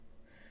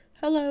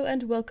Hello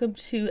and welcome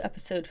to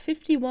episode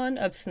 51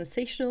 of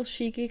Sensational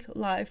She-Geek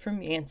live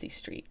from Yancey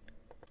Street.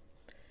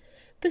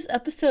 This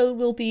episode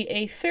will be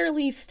a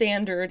fairly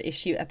standard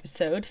issue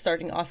episode,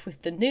 starting off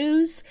with the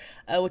news,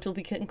 which will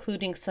be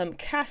including some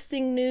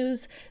casting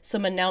news,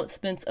 some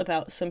announcements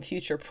about some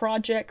future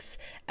projects,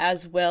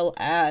 as well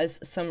as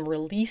some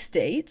release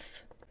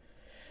dates.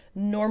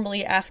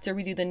 Normally, after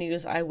we do the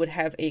news, I would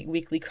have a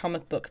weekly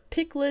comic book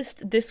pick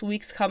list. This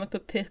week's comic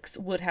book picks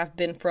would have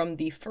been from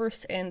the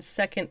 1st and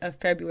 2nd of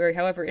February.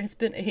 However, it's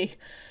been a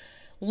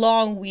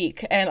long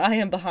week, and I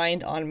am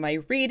behind on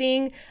my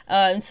reading,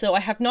 and so I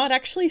have not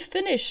actually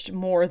finished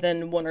more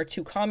than one or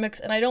two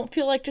comics, and I don't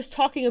feel like just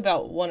talking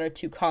about one or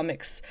two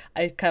comics.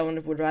 I kind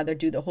of would rather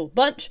do the whole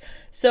bunch,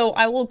 so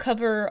I will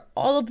cover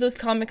all of those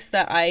comics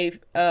that I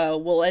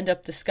will end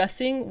up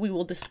discussing. We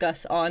will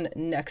discuss on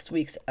next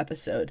week's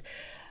episode.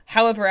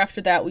 However,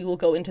 after that, we will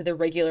go into the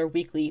regular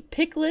weekly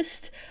pick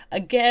list.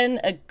 Again,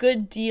 a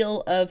good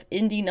deal of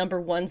indie number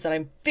ones that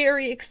I'm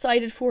very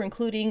excited for,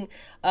 including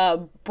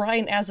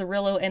Brian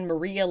Azzarello and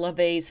Maria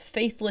LaVey's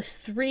Faithless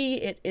 3.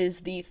 It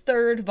is the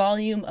third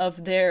volume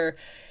of their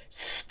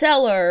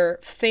stellar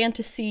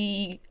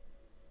fantasy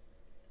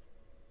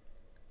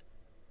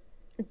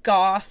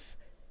goth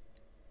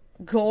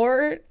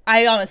gore.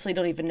 I honestly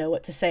don't even know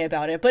what to say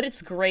about it, but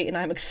it's great, and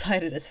I'm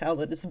excited as hell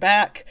that it's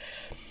back.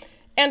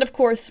 And of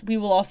course, we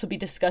will also be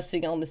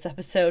discussing on this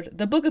episode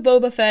The Book of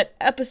Boba Fett,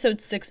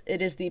 Episode 6.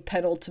 It is the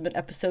penultimate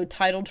episode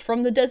titled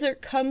From the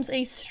Desert Comes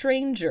a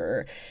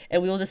Stranger,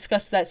 and we will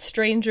discuss that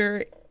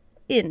stranger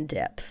in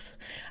depth.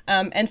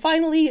 And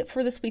finally,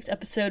 for this week's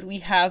episode, we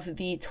have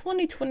the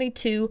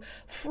 2022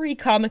 Free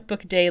Comic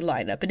Book Day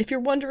lineup. And if you're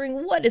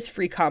wondering, what is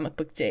Free Comic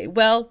Book Day?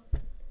 Well,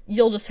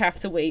 you'll just have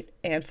to wait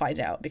and find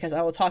out, because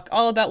I will talk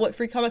all about what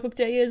Free Comic Book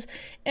Day is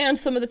and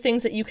some of the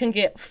things that you can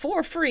get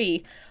for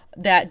free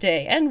that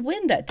day and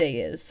when that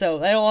day is. So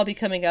that'll all be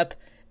coming up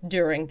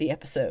during the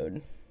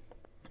episode.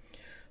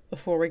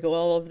 Before we go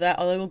all of that,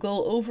 I will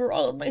go over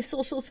all of my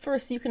socials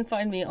first. You can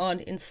find me on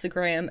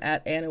Instagram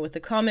at Anna with the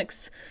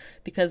Comics,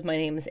 because my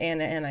name is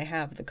Anna and I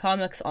have the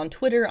comics. On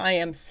Twitter, I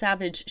am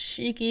Savage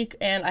She-Geek,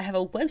 and I have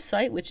a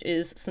website, which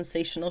is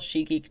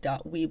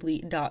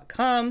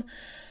sensationalshegeek.weebly.com.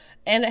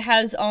 And it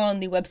has on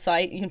the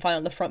website, you can find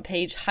on the front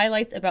page,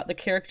 highlights about the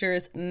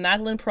characters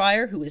Madeline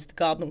Pryor, who is the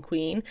Goblin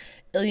Queen,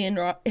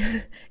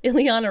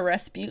 Illyana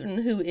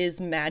Rasputin, who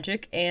is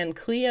Magic, and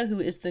Clea, who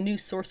is the new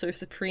Sorcerer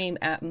Supreme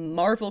at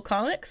Marvel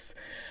Comics.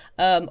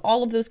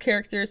 All of those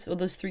characters, or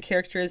those three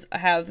characters,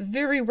 have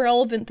very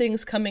relevant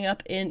things coming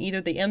up in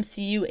either the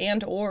MCU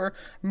and or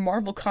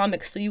Marvel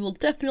Comics, so you will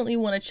definitely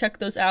want to check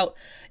those out,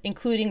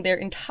 including their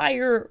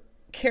entire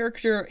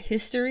character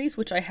histories,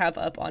 which I have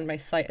up on my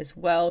site as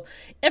well.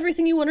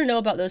 Everything you want to know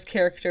about those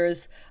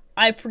characters,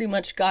 I pretty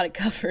much got it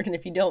covered, and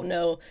if you don't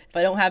know, if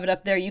I don't have it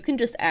up there, you can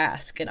just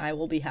ask, and I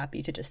will be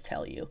happy to just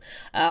tell you.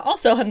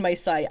 Also on my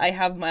site, I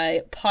have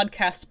my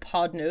podcast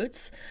pod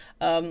notes,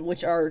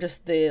 which are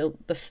just the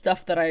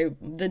stuff that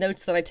the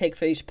notes that I take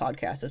for each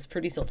podcast. It's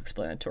pretty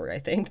self-explanatory, I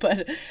think,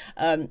 but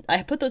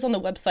I put those on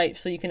the website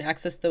so you can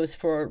access those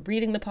for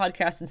reading the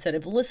podcast instead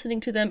of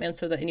listening to them, and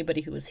so that anybody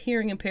who is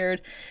hearing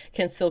impaired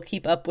can still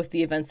keep up with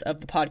the events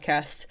of the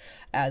podcast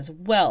as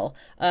well.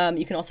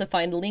 You can also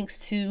find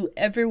links to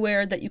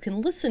everywhere that you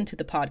can listen to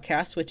the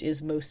podcast, which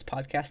is most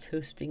podcast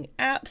hosting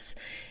apps,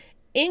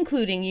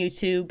 including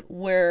YouTube,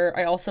 where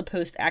I also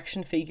post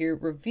action figure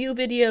review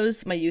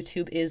videos. My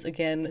YouTube is,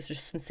 again, it's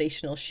just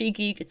Sensational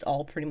She-Geek. It's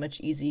all pretty much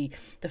easy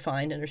to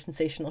find under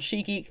Sensational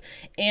She-Geek.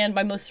 And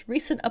my most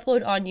recent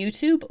upload on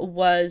YouTube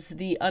was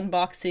the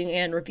unboxing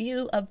and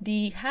review of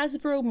the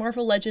Hasbro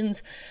Marvel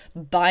Legends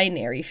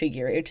Binary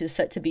figure, which is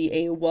set to be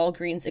a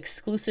Walgreens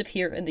exclusive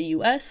here in the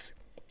US.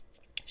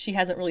 She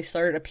hasn't really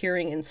started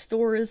appearing in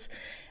stores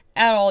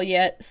at all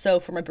yet,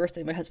 so for my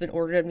birthday, my husband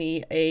ordered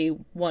me a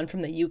one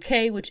from the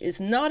UK, which is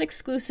not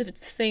exclusive.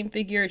 It's the same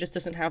figure, it just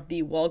doesn't have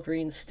the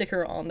Walgreens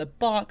sticker on the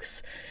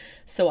box,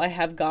 so I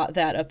have got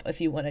that up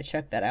if you want to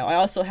check that out. I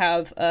also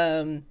have,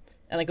 and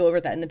I go over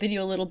that in the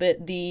video a little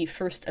bit, the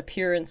first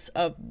appearance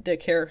of the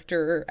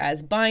character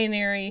as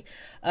Binary,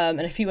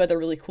 and a few other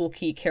really cool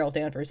key Carol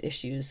Danvers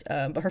issues,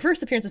 but her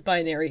first appearance as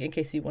Binary, in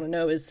case you want to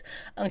know, is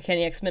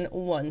Uncanny X-Men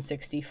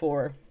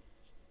 164.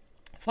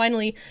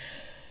 Finally,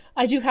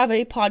 I do have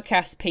a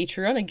podcast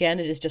Patreon. Again,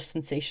 it is just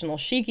Sensational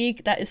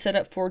She-Geek. That is set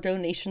up for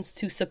donations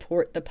to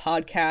support the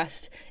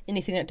podcast.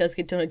 Anything that does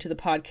get donated to the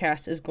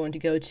podcast is going to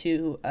go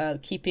to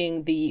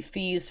keeping the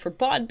fees for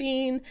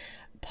Podbean,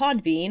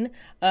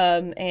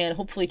 and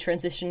hopefully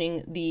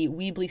transitioning the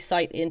Weebly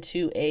site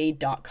into a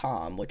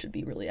 .com, which would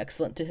be really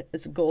excellent.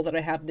 It's a goal that I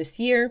have this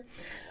year.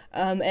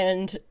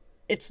 And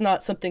it's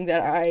not something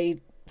that I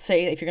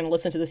say, if you're going to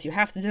listen to this, you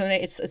have to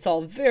donate. It's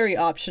all very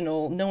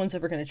optional. No one's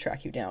ever going to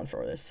track you down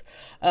for this.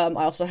 I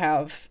also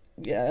have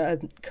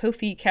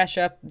Ko-fi, Cash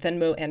App,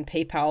 Venmo, and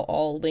PayPal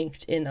all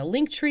linked in a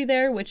link tree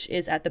there, which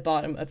is at the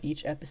bottom of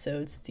each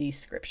episode's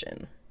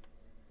description.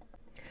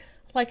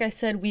 Like I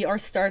said, we are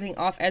starting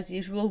off as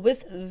usual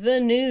with the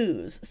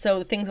news. So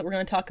the things that we're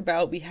going to talk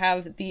about, we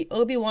have the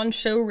Obi-Wan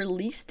show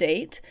release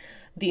date.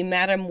 the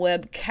Madam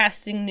Web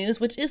casting news,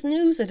 which is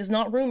news, it is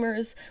not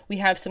rumors. We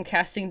have some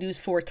casting news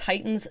for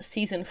Titans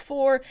Season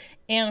 4,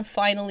 and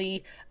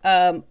finally,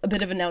 a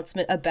bit of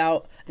announcement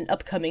about an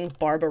upcoming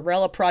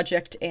Barbarella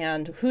project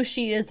and who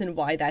she is and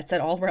why that's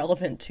at all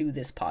relevant to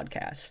this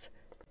podcast.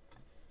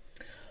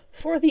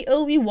 For the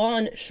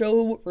Obi-Wan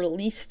show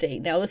release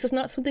date. Now, this is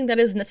not something that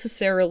is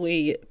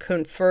necessarily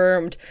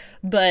confirmed,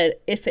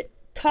 but if it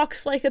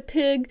talks like a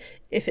pig,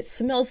 if it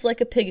smells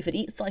like a pig, if it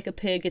eats like a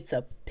pig, it's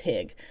a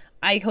pig.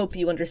 I hope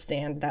you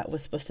understand that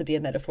was supposed to be a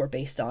metaphor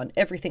based on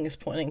everything is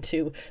pointing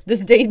to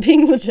this date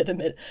being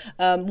legitimate.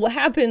 What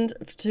happened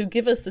to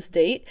give us this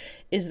date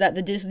is that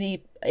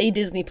a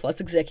Disney Plus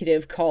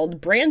executive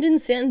called Brandon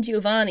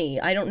Sangiovanni,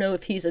 I don't know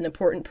if he's an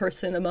important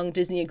person among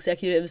Disney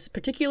executives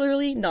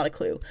particularly, not a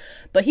clue,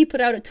 but he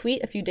put out a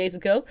tweet a few days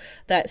ago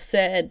that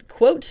said,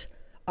 quote,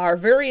 "Our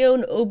very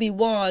own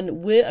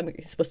Obi-Wan will," I mean,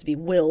 it's supposed to be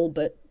will,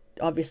 but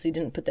obviously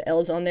didn't put the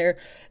L's on there,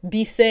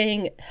 "be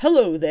saying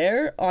hello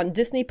there on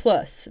Disney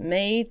Plus,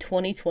 May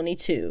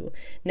 2022.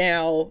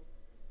 Now,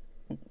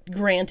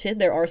 granted,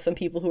 there are some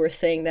people who are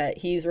saying that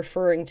he's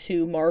referring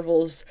to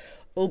Marvel's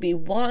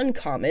Obi-Wan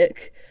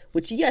comic,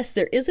 which, yes,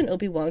 there is an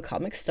Obi-Wan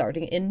comic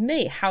starting in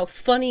May. How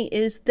funny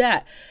is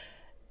that?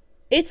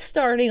 It's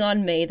starting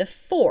on May the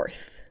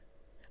 4th.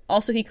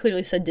 Also, he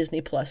clearly said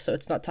Disney Plus, so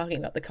it's not talking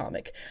about the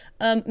comic.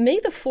 May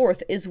the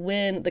 4th is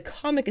when the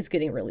comic is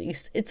getting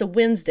released. It's a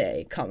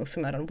Wednesday. Comics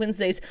come out on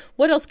Wednesdays.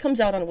 What else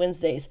comes out on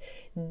Wednesdays?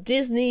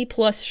 Disney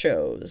Plus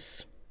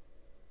shows.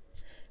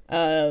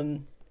 I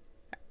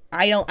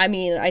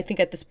think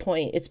at this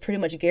point, it's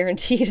pretty much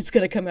guaranteed it's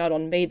going to come out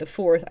on May the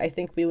 4th. I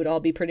think we would all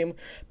be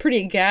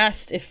pretty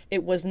aghast if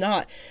it was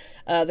not.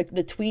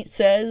 The tweet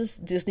says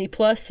Disney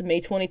Plus, May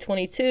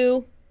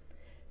 2022.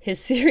 His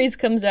series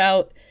comes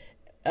out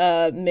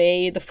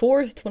May the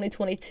 4th,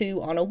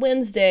 2022 on a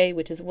Wednesday,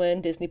 which is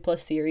when Disney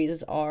Plus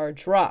series are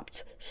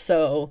dropped.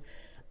 So,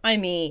 I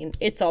mean,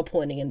 it's all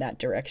pointing in that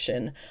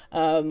direction.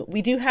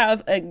 We do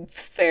have a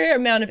fair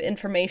amount of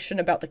information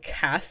about the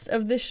cast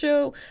of this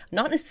show,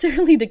 not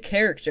necessarily the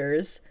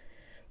characters.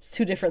 It's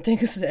two different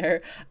things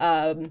there.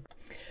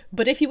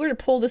 But if you were to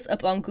pull this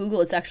up on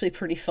Google, it's actually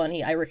pretty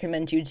funny. I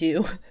recommend you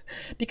do.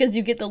 Because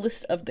you get the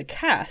list of the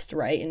cast,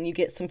 right? And you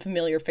get some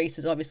familiar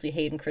faces. Obviously,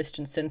 Hayden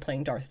Christensen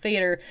playing Darth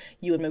Vader.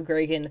 Ewan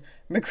McGregor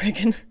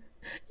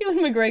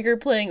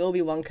playing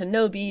Obi-Wan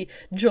Kenobi.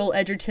 Joel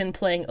Edgerton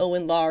playing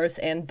Owen Lars.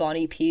 And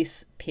Bonnie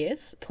Pierce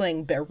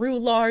playing Beru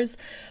Lars.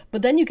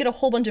 But then you get a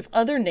whole bunch of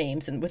other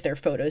names with their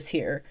photos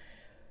here.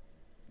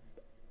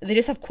 They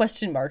just have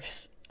question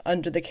marks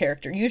under the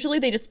character. Usually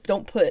they just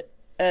don't put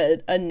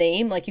a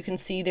name. Like, you can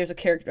see there's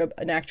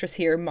an actress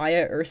here,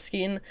 Maya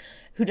Erskine,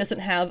 who doesn't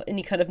have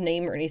any kind of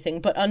name or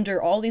anything, but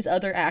under all these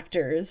other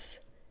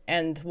actors,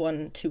 and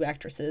 3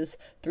 actresses,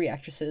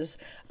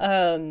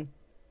 they're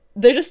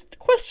just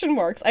question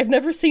marks. I've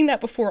never seen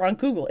that before on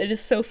Google. It is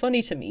so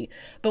funny to me.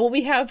 But what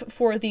we have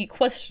for the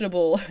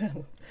questionable,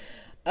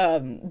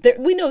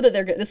 we know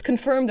that it's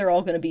confirmed they're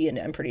all going to be in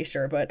it, I'm pretty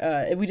sure, but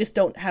we just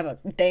don't have a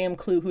damn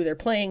clue who they're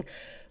playing.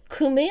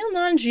 Kumail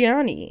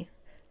Nanjiani,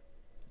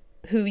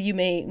 who you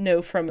may know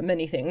from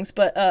many things,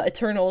 but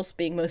Eternals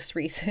being most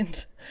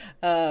recent.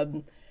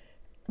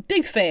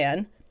 Big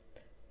fan.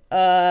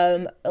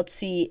 Let's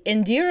see,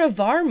 Indira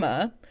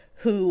Varma,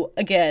 who,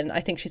 again,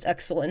 I think she's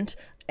excellent,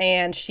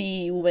 and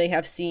you may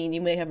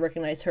have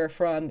recognized her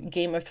from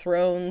Game of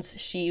Thrones.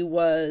 She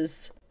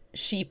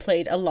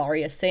played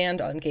Ilaria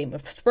Sand on Game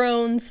of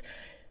Thrones.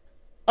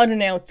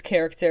 Unannounced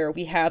character.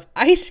 We have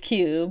Ice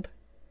Cube.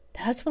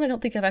 That's one I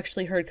don't think I've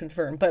actually heard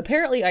confirmed, but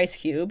apparently Ice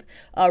Cube.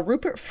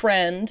 Rupert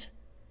Friend,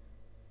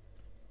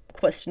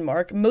 question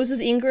mark.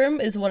 Moses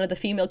Ingram is one of the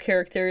female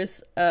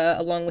characters,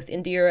 along with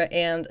Indira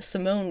and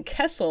Simone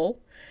Kessel.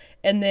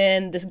 And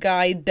then this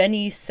guy,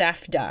 Benny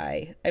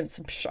Safdie.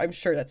 I'm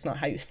sure that's not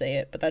how you say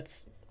it, but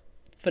that's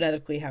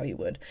phonetically how you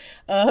would.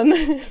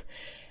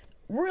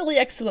 Really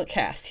excellent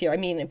cast here. I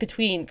mean,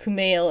 between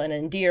Kumail and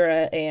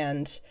Indira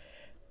and...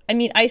 I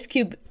mean, Ice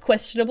Cube,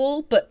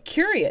 questionable, but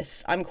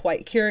curious. I'm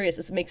quite curious.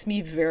 This makes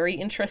me very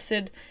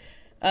interested.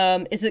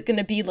 Is it going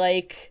to be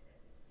like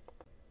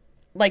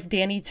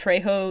Danny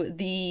Trejo,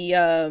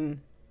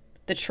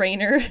 the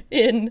trainer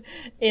in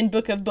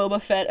Book of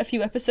Boba Fett a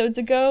few episodes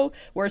ago,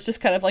 where it's just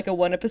kind of like a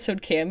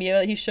 1-episode cameo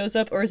that he shows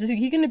up? Or is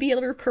he going to be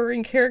a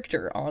recurring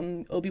character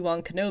on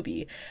Obi-Wan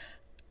Kenobi?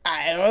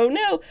 I don't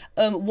know.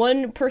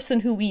 One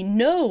person who we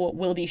know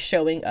will be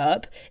showing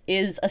up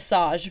is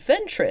Asajj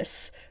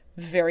Ventress.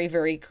 Very,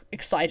 very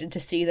excited to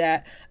see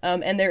that.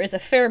 And there is a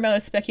fair amount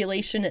of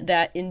speculation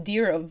that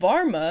Indira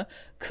Varma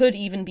could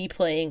even be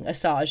playing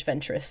Asajj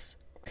Ventress.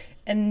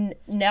 And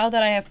now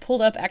that I have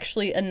pulled up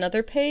actually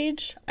another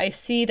page, I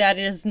see that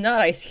it is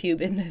not Ice Cube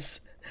in this.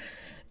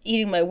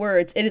 Eating my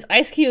words. It is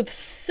Ice Cube's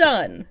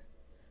son.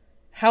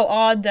 How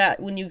odd that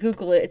when you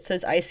Google it, it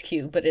says Ice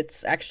Cube, but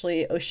it's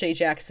actually O'Shea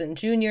Jackson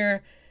Jr.,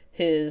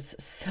 his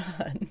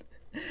son,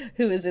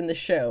 who is in the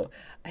show.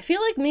 I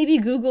feel like maybe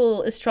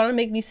Google is trying to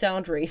make me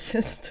sound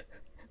racist.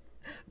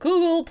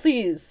 Google,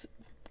 please.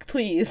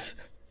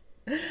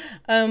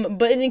 But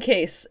in any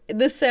case,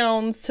 this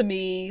sounds to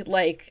me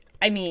like,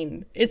 I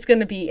mean, it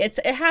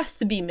has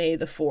to be May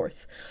the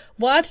 4th.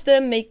 Watch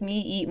them make me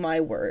eat my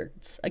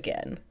words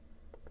again.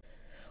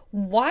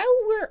 While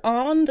we're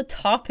on the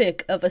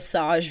topic of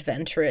Asajj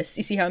Ventress,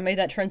 you see how I made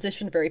that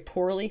transition very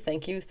poorly?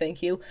 Thank you,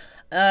 thank you.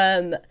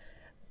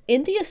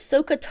 In the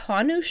Ahsoka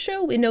Tano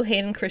show, we know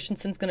Hayden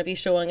Christensen's going to be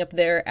showing up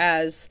there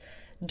as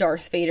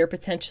Darth Vader,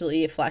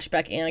 potentially a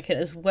flashback Anakin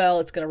as well.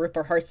 It's going to rip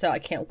our hearts out. I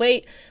can't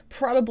wait.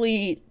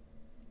 Probably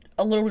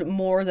a little bit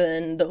more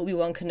than the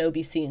Obi-Wan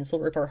Kenobi scenes will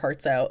rip our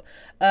hearts out.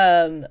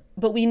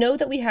 But we know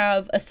that we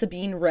have a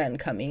Sabine Wren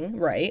coming,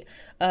 right?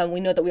 We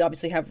know that we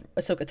obviously have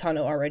Ahsoka Tano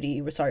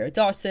already, Rosario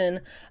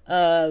Dawson.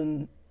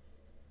 A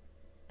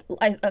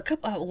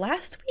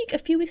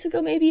few weeks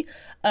ago maybe,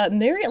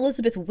 Mary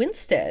Elizabeth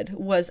Winstead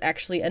was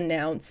actually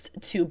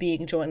announced to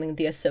being joining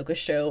the Ahsoka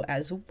show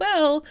as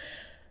well.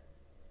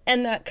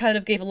 And that kind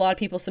of gave a lot of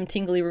people some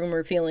tingly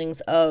rumor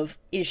feelings of,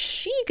 is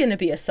she going to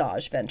be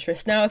Asajj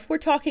Ventress? Now, if we're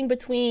talking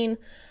between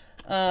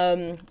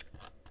Mary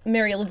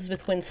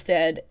Elizabeth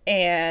Winstead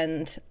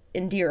and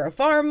Indira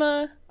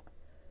Varma,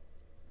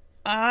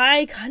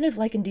 I kind of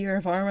like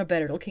Indira Varma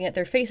better. Looking at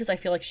their faces, I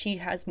feel like she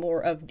has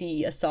more of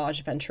the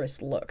Asajj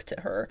Ventress look to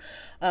her.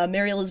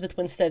 Mary Elizabeth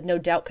Winstead no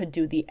doubt could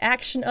do the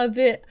action of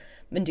it.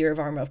 Indira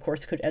Varma, of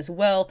course, could as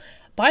well.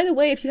 By the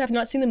way, if you have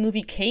not seen the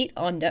movie Kate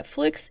on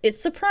Netflix, it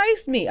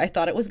surprised me. I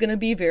thought it was going to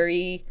be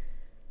very,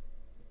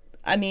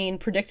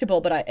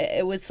 predictable, but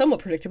it was somewhat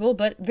predictable,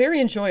 but very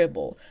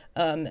enjoyable.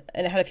 And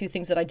it had a few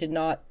things that I did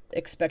not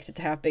expect it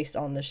to have based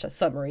on the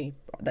summary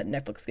that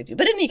Netflix gives you.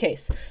 But in any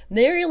case,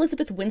 Mary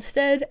Elizabeth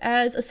Winstead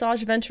as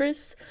Asajj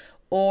Ventress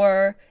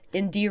or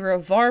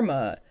Indira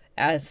Varma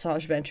as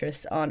Asajj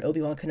Ventress on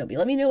Obi-Wan Kenobi.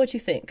 Let me know what you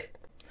think.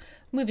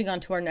 Moving on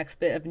to our next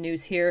bit of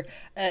news here.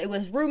 It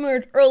was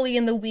rumored early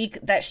in the week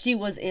that she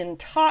was in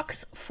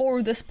talks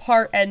for this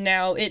part, and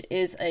now it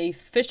is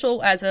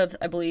official as of,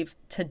 I believe,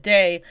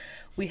 today.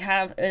 We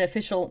have an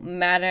official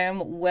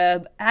Madame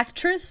Web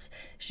actress.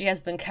 She has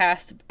been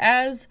cast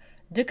as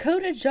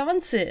Dakota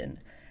Johnson.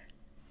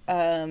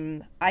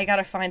 I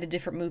gotta find a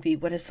different movie.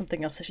 What is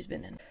something else that she's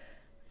been in?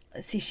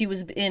 Let's see, she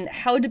was in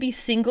How to Be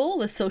Single,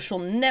 The Social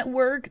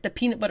Network, The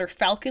Peanut Butter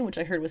Falcon, which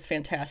I heard was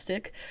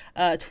fantastic.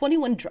 She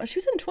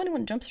was in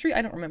 21 Jump Street.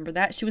 I don't remember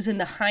that. She was in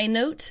The High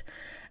Note.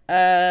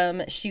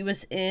 She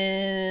was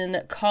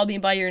in Call Me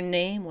By Your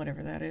Name,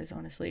 whatever that is,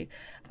 honestly.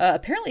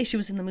 Apparently she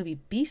was in the movie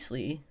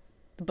Beastly.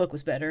 The book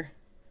was better.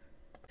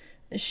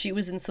 She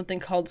was in something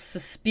called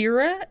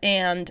Suspira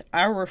and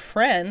Our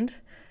Friend,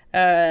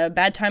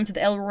 Bad Times at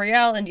the El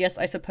Royale, and yes,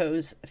 I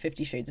suppose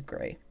 50 Shades of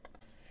Grey.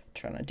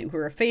 Trying to do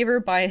her a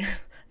favor by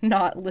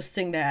not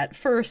listing that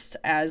first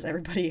as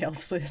everybody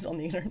else is on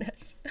the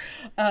internet.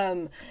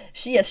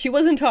 She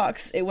was in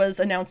talks. It was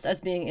announced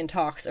as being in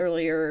talks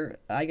earlier,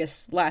 I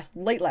guess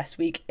late last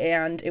week,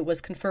 and it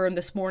was confirmed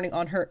this morning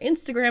on her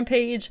Instagram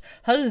page.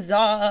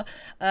 Huzzah!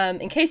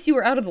 In case you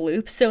were out of the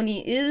loop,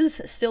 Sony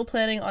is still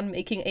planning on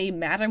making a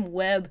Madame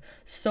Web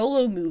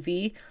solo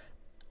movie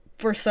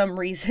for some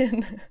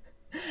reason.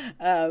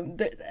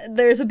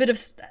 There's a bit of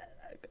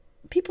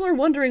people are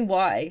wondering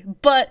why,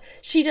 but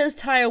she does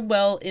tie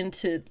well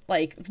into,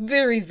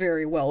 very,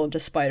 very well into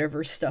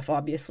Spider-Verse stuff,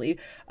 obviously.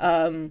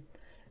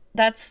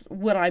 That's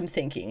what I'm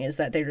thinking, is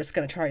that they're just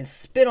going to try and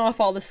spin off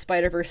all the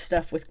Spider-Verse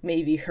stuff with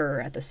maybe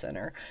her at the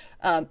center.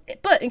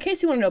 But in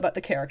case you want to know about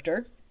the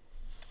character,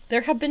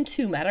 there have been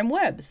 2 Madame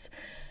Webs.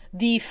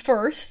 The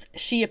first,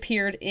 she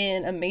appeared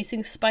in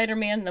Amazing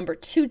Spider-Man number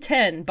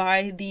 210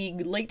 by the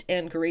late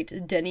and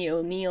great Denny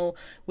O'Neil,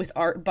 with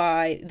art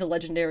by the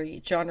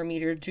legendary John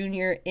Romita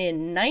Jr.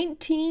 in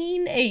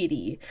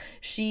 1980.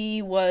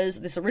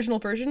 This original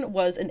version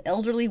was an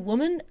elderly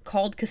woman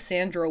called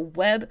Cassandra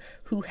Webb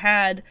who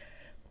had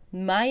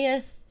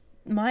myasthenia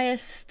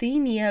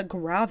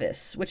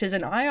gravis, which is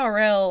an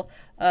IRL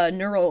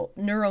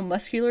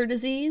neuromuscular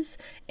disease,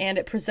 and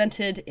it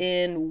presented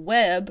in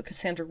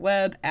Cassandra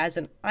Webb, as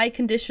an eye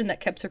condition that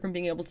kept her from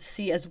being able to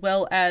see, as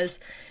well as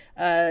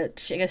I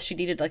guess she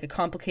needed a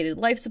complicated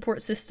life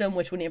support system,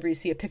 which whenever you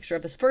see a picture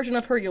of this version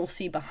of her, you'll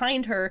see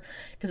behind her,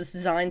 because it's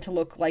designed to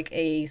look like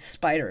a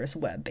spider's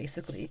web,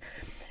 basically.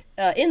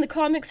 In the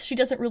comics, she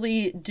doesn't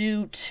really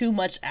do too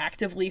much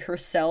actively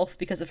herself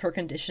because of her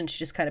condition. She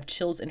just kind of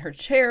chills in her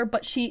chair,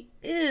 but she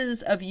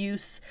is of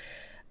use,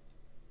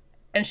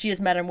 and she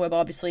is Madame Web,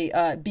 obviously,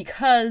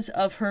 because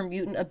of her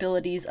mutant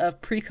abilities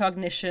of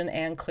precognition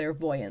and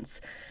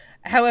clairvoyance.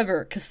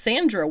 However,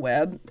 Cassandra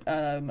Webb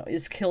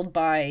is killed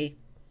by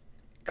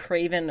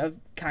Kraven,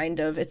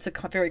 it's a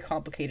very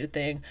complicated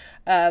thing.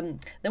 Then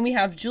we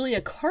have Julia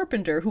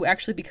Carpenter, who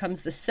actually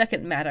becomes the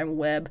second Madame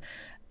Web.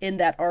 In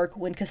that arc,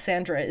 when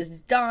Cassandra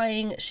is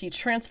dying, she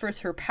transfers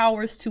her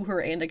powers to her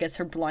and gets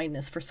her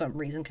blindness for some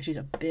reason, because she's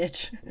a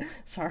bitch.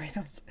 Sorry,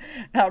 that was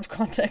out of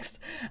context.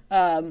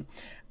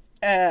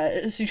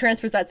 She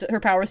transfers her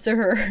powers to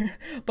her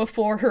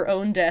before her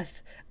own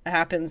death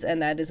happens,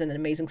 and that is in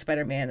Amazing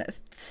Spider-Man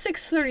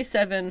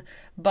 637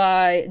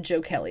 by Joe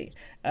Kelly.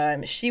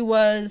 She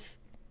was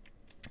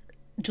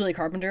Julie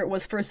Carpenter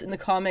was first in the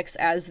comics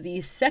as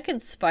the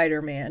second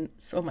Spider-Man,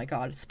 oh my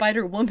god,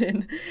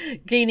 Spider-Woman,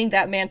 gaining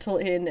that mantle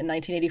in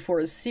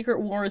 1984's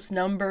Secret Wars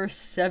number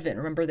 7.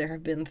 Remember, there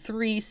have been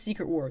 3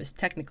 Secret Wars,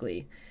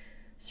 technically.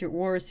 Secret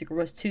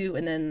Wars 2,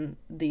 and then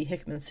the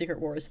Hickman Secret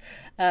Wars.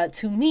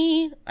 To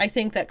me, I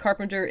think that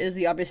Carpenter is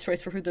the obvious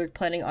choice for who they're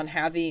planning on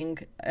having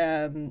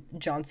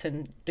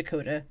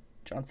Dakota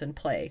Johnson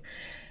play.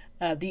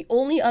 The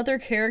only other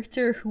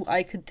character who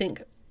I could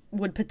think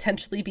would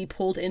potentially be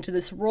pulled into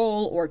this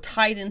role or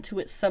tied into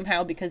it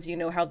somehow, because you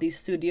know how these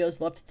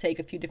studios love to take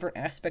a few different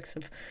aspects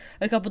of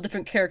a couple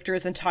different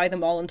characters and tie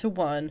them all into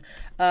one.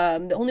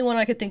 The only one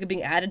I could think of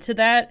being added to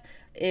that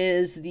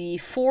is the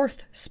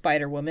 4th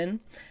Spider-Woman,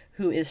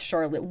 who is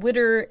Charlotte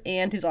Witter,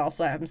 and who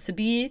also happens to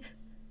be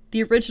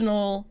the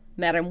original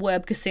Madame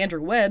Web,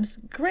 Cassandra Webb's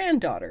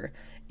granddaughter.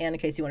 And in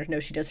case you wanted to know,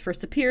 she does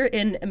first appear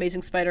in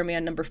Amazing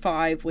Spider-Man number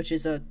 5, which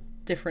is a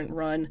different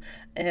run,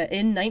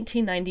 in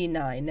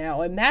 1999.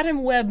 Now, a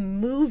Madame Web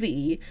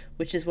movie,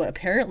 which is what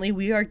apparently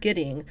we are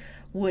getting,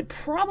 would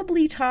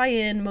probably tie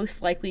in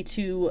most likely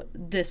to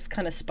this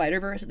kind of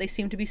Spider-Verse that they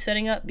seem to be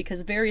setting up,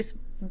 because various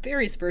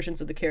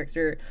versions of the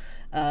character,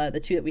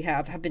 the 2 that we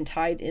have been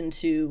tied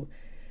into.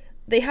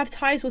 They have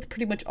ties with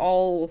pretty much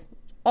all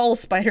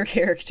Spider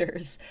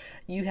characters.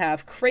 You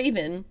have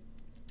Kraven,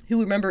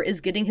 who, remember, is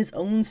getting his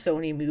own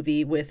Sony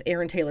movie with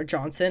Aaron Taylor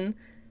Johnson.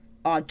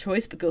 Odd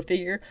choice, but go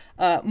figure.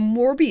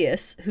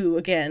 Morbius, who,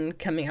 again,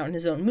 coming out in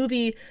his own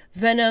movie.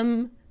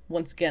 Venom,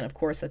 once again, of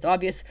course, that's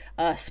obvious.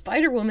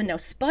 Spider-Woman. Now,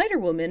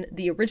 Spider-Woman,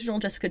 the original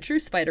Jessica Drew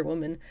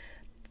Spider-Woman,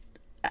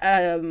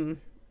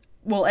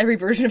 well, every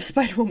version of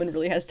Spider-Woman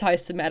really has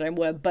ties to Madame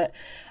Web, but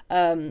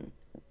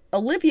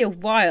Olivia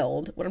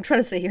Wilde, what I'm trying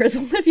to say here is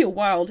Olivia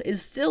Wilde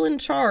is still in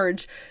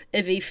charge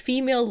of a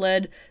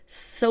female-led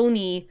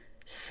Sony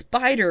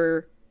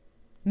Spider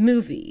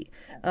movie.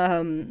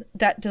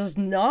 That does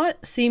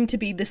not seem to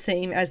be the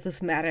same as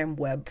this Madame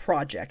Web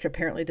project.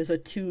 Apparently there's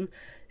 2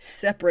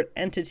 separate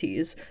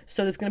entities.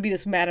 So there's going to be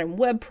this Madame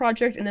Web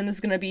project, and then there's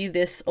going to be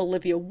this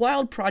Olivia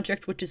Wilde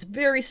project, which is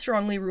very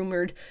strongly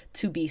rumored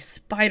to be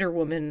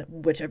Spider-Woman,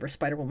 whichever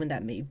Spider-Woman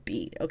that may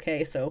be.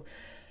 Okay, so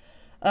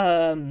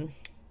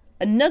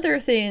another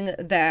thing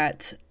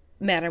that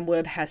Madame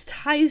Web has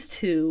ties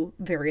to,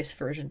 various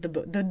versions,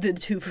 the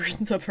 2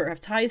 versions of her have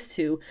ties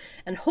to,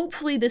 and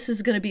hopefully this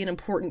is going to be an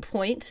important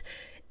point,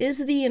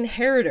 is the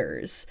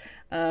Inheritors.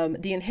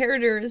 The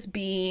Inheritors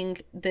being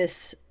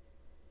this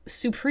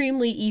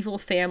supremely evil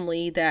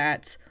family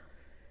that,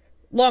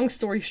 long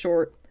story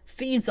short,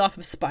 feeds off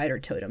of spider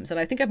totems. And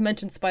I think I've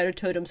mentioned spider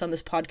totems on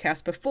this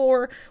podcast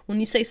before. When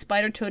you say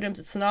spider totems,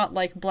 it's not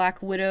like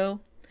Black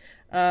Widow.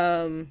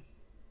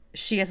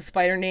 She has a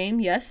spider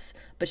name, yes,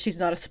 but she's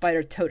not a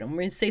spider totem. When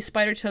we say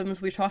spider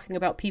totems, we're talking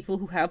about people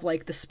who have,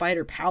 like, the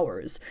spider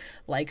powers,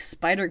 like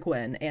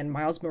Spider-Gwen and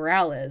Miles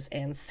Morales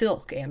and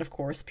Silk and, of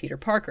course, Peter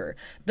Parker.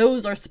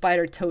 Those are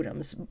spider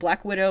totems.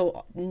 Black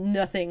Widow,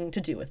 nothing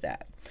to do with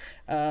that.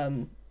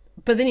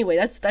 But anyway,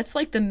 that's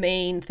like the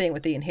main thing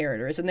with the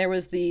Inheritors. And there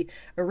was the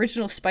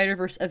original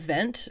Spider-Verse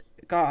event.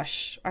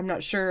 Gosh, I'm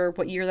not sure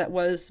what year that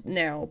was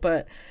now,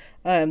 but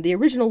the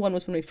original one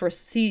was when we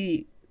first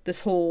see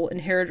this whole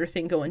Inheritor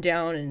thing going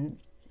down and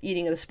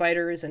eating of the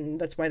spiders, and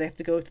that's why they have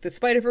to go through the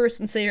Spider-Verse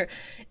and say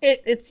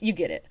it's you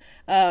get it.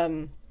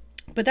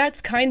 But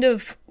that's kind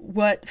of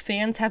what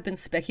fans have been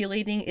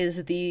speculating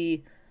is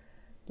the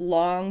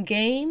long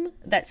game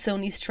that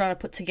Sony's trying to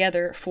put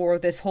together for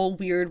this whole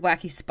weird,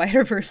 wacky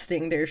Spider-Verse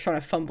thing they're trying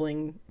to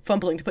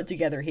fumbling to put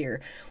together here.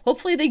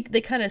 Hopefully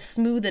they kind of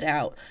smooth it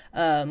out.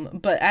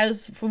 But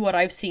as for what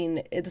I've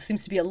seen, there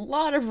seems to be a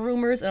lot of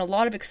rumors and a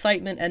lot of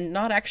excitement and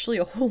not actually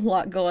a whole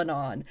lot going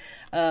on.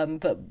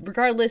 But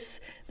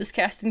regardless, this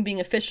casting being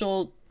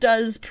official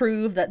does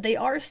prove that they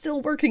are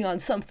still working on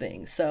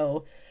something.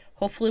 So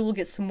hopefully we'll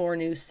get some more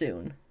news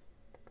soon.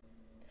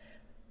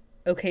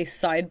 Okay,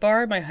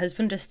 sidebar, my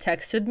husband just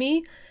texted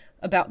me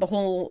about the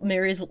whole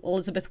Mary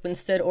Elizabeth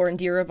Winstead or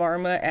Indira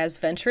Varma as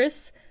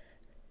Ventress.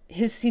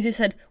 He just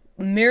said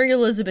Mary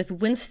Elizabeth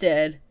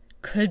Winstead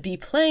could be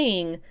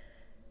playing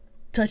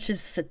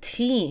Duchess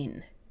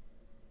Satine.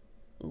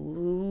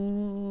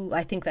 Ooh,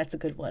 I think that's a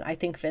good one. I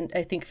think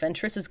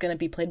Ventress is going to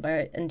be played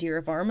by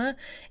Indira Varma,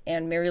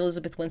 and Mary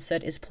Elizabeth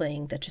Winstead is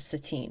playing Duchess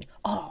Satine.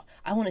 Oh,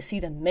 I want to see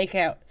them make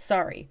out.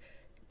 Sorry.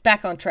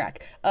 Back on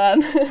track.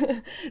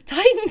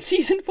 Titan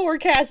season 4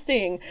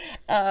 casting.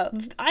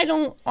 I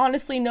don't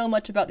honestly know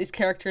much about these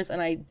characters,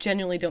 and I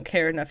genuinely don't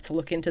care enough to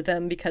look into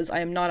them because I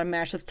am not a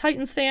massive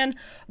Titans fan,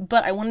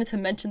 but I wanted to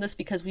mention this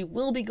because we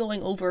will be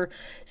going over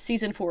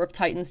season 4 of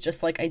Titans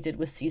just like I did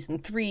with season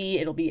 3.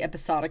 It'll be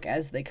episodic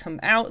as they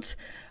come out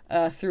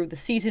through the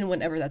season,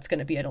 whenever that's going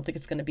to be. I don't think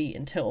it's going to be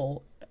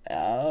until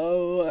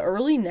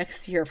early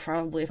next year,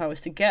 probably, if I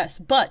was to guess.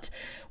 But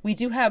we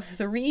do have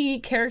 3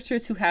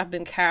 characters who have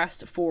been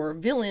cast for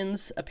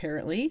villains,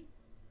 apparently,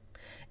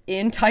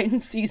 in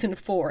Titans season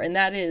 4, and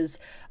that is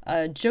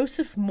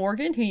Joseph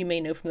Morgan, who you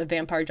may know from the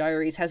Vampire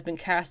Diaries, has been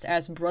cast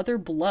as Brother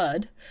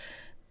Blood.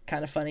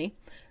 Kind of funny.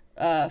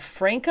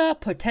 Franca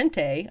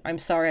Potente, I'm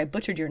sorry I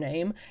butchered your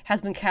name,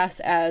 has been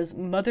cast as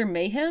Mother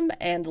Mayhem,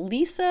 and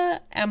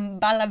Lisa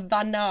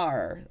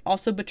Ambalavanar,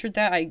 also butchered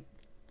that, I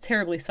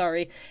terribly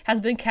sorry,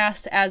 has been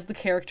cast as the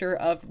character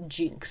of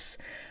Jinx.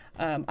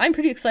 I'm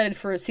pretty excited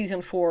for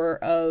season 4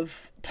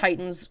 of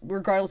Titans,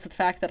 regardless of the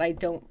fact that I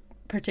don't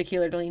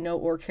particularly know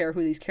or care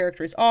who these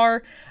characters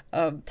are.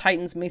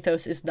 Titans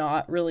mythos is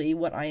not really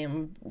what I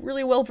am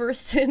really well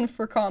versed in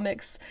for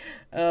comics.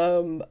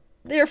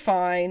 They're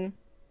fine,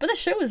 but the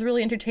show is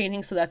really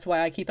entertaining, so that's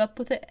why I keep up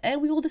with it,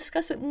 and we will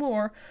discuss it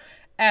more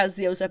as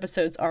those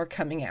episodes are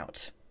coming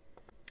out.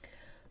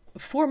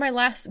 For my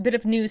last bit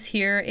of news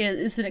here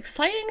is an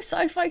exciting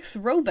sci-fi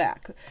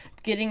throwback,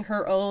 getting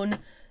her own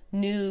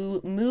new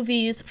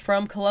movies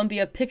from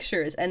Columbia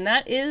Pictures, and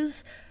that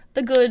is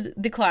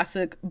the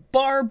classic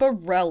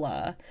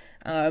Barbarella.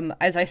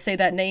 As I say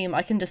that name,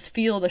 I can just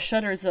feel the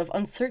shudders of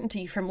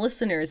uncertainty from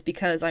listeners,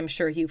 because I'm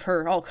sure you've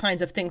heard all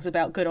kinds of things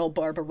about good old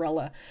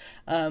Barbarella.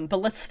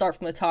 But let's start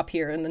from the top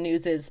here, and the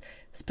news is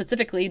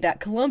specifically that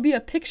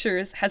Columbia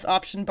Pictures has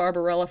optioned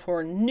Barbarella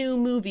for new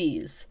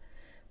movies.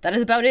 That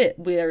is about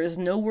it. There is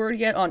no word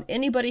yet on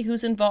anybody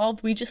who's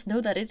involved. We just know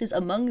that it is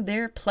among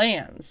their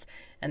plans.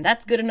 And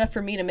that's good enough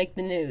for me to make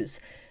the news.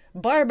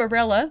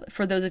 Barbarella,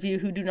 for those of you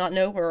who do not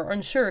know or are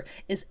unsure,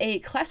 is a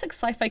classic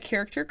sci-fi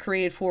character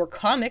created for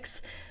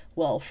comics,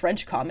 well,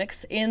 French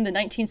comics, in the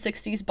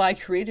 1960s by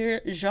creator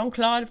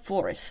Jean-Claude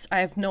Forest. I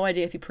have no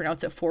idea if you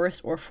pronounce it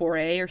Forest or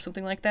Foray or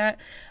something like that,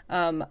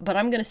 but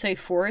I'm going to say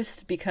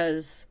Forest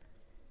because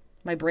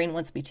my brain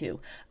wants me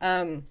to.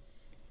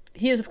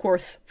 He is, of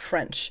course,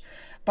 French.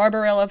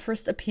 Barbarella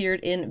first appeared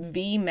in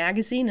V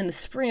magazine in the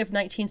spring of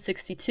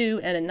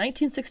 1962, and in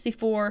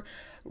 1964,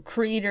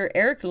 creator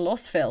Eric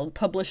Losfeld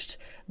published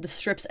the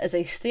strips as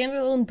a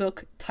standalone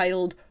book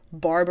titled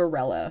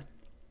Barbarella.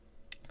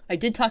 I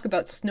did talk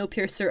about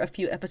Snowpiercer a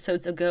few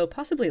episodes ago,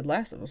 possibly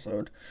last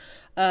episode,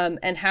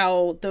 and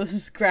how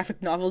those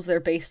graphic novels they're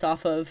based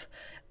off of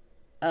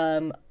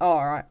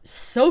are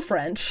so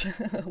French.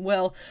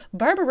 Well,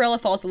 Barbarella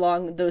falls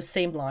along those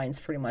same lines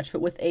pretty much, but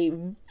with a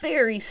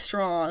very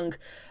strong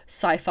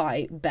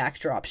sci-fi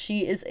backdrop.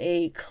 She is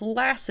a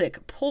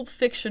classic Pulp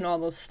Fiction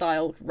almost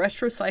style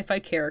retro sci-fi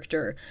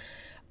character,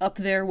 up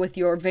there with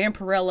your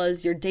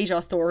Vampirellas, your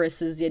Deja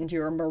Thorises, and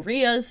your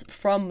Marias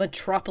from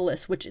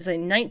Metropolis, which is a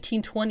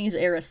 1920s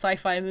era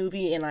sci-fi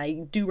movie, and I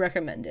do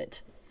recommend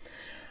it.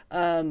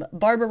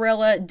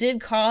 Barbarella did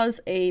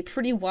cause a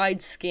pretty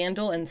wide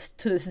scandal, and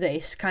to this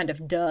day kind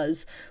of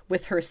does,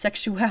 with her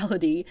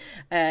sexuality,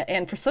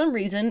 and for some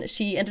reason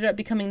she ended up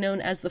becoming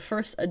known as the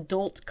first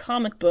adult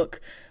comic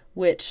book,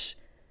 which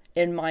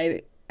they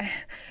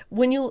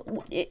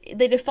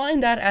define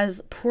that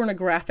as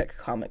pornographic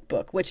comic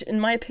book, which in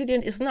my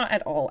opinion is not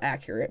at all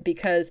accurate,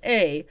 because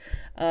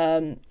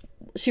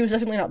she was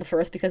definitely not the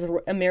first, because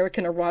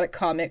American erotic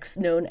comics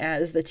known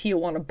as the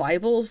Tijuana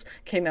Bibles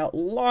came out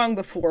long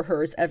before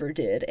hers ever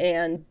did.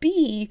 And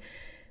B,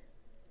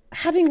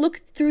 having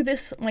looked through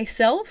this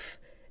myself,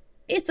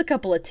 it's a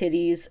couple of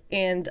titties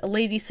and a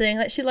lady saying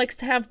that she likes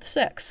to have the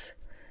sex.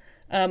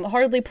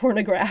 Hardly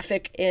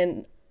pornographic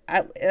in,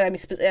 at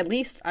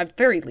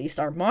very least,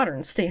 our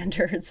modern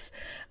standards.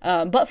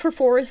 But for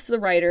Forrest, the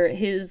writer,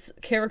 his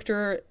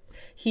character,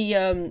 he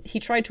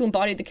tried to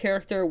embody the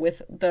character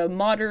with the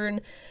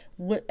modern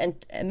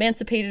and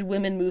emancipated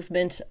women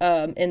movement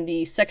in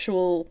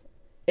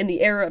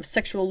the era of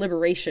sexual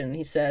liberation,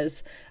 he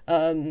says,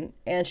 and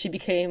she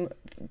became,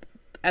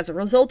 as a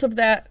result of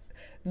that,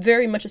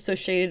 very much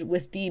associated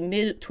with the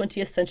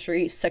mid-20th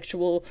century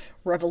sexual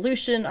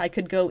revolution. I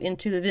could go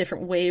into the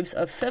different waves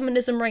of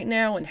feminism right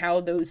now and how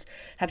those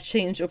have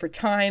changed over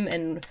time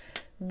and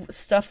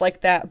stuff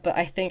like that, but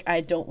I think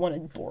I don't want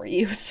to bore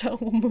you, so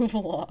we'll move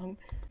along.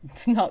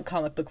 It's not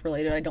comic book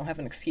related, I don't have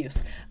an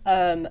excuse.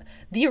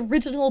 The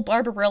original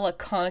Barbarella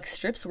comic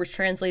strips were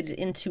translated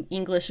into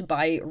English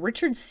by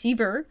Richard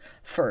Seaver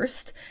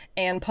first,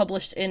 and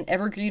published in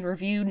Evergreen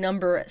Review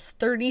number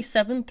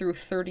 37 through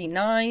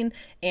 39,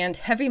 and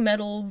Heavy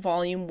Metal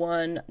Volume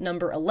 1,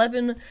 number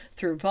 11,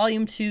 through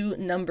Volume 2,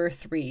 number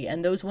 3.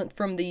 And those went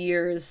from the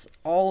years,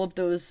 all of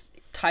those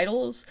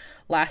titles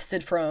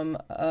lasted from,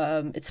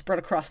 it spread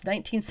across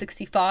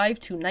 1965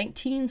 to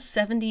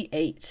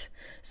 1978.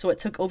 So it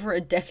took over a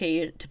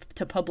decade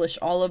to publish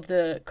all of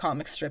the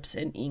comic strips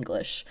in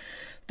English.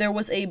 There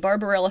was a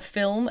Barbarella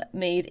film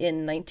made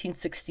in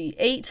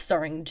 1968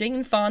 starring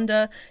Jane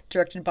Fonda,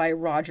 directed by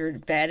Roger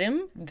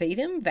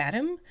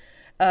Vadim.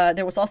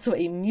 There was also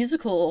a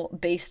musical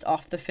based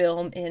off the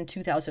film in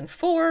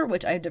 2004,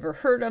 which I've never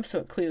heard of, so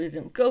it clearly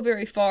didn't go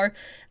very far.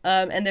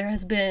 And there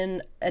has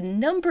been a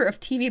number of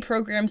TV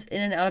programs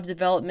in and out of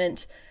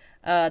development.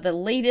 The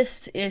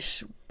latest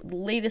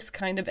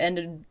kind of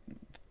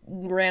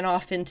ran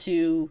off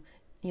into,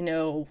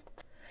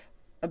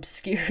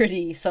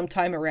 obscurity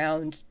sometime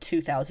around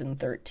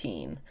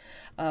 2013.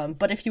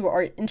 But if you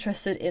are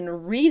interested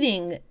in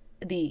reading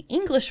the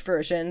English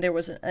version, there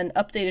was an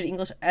updated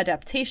English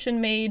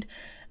adaptation made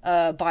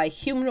by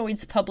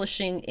Humanoids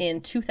Publishing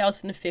in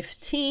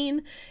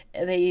 2015.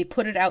 They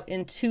put it out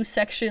in 2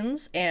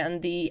 sections,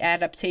 and the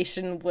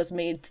adaptation was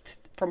made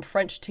from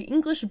French to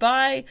English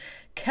by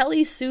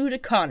Kelly Sue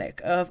DeConnick,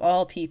 of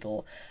all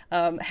people.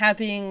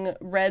 Having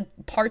read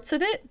parts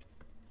of it,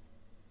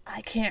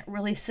 I can't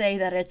really say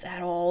that it's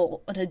at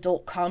all an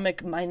adult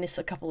comic, minus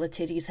a couple of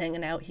titties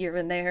hanging out here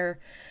and there.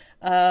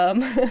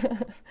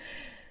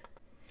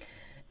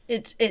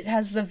 It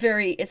has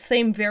the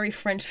same very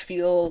French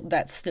feel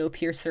that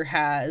Snowpiercer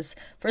has,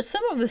 for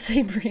some of the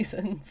same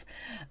reasons.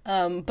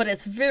 But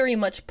it's very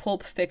much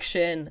Pulp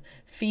Fiction,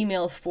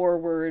 female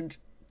forward.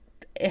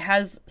 It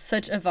has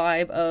such a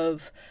vibe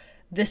of,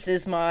 this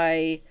is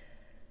my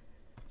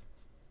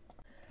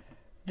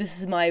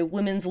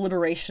women's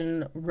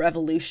liberation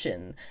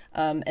revolution,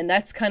 and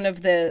that's kind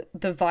of the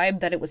vibe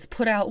that it was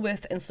put out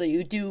with. And so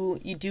you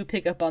do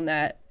pick up on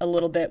that a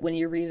little bit when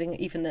you're reading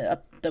even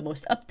the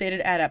most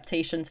updated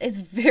adaptations. It's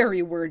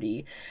very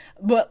wordy,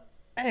 but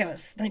it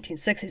was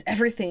 1960s.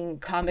 Everything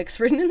comics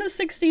written in the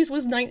 60s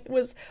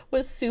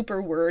was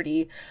super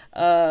wordy.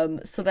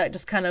 So that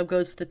just kind of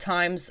goes with the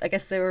times. I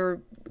guess they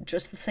were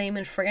just the same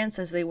in France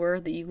as they were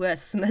the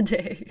US in the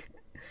day.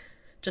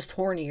 Just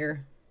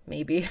hornier,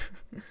 maybe.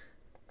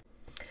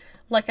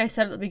 Like I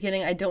said at the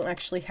beginning, I don't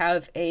actually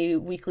have a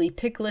weekly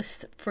pick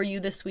list for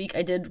you this week.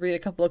 I did read a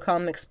couple of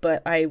comics,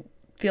 but I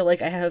feel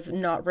like I have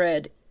not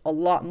read a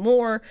lot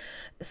more,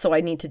 so I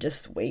need to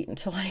just wait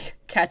until I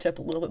catch up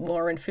a little bit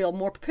more and feel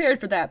more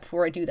prepared for that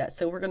before I do that.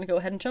 So we're going to go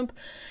ahead and jump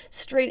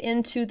straight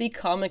into the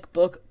comic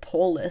book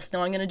poll list.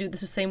 Now I'm going to do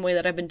this the same way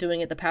that I've been doing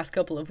it the past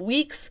couple of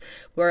weeks,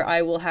 where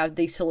I will have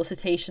the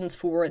solicitations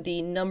for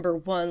the number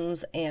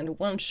ones and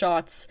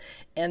one-shots,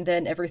 and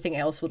then everything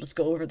else we'll just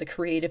go over the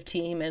creative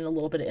team and a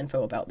little bit of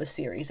info about the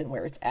series and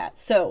where it's at.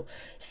 So,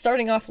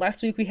 starting off,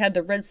 last week we had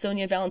the Red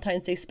Sonja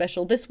Valentine's Day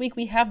special. This week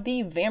we have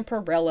the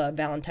Vampirella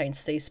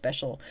Valentine's Day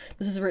special.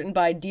 This is written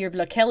by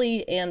Deirdre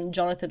Kelly and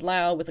Jonathan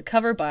Lau, with a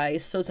cover by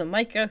Sosa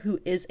Micah, who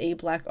is a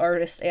Black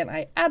artist, and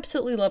I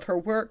absolutely love her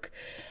work.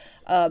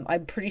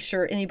 I'm pretty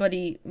sure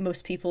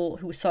most people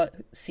who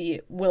see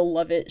it will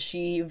love it.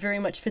 She very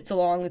much fits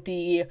along with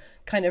the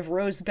kind of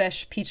Rose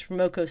Besh, Peach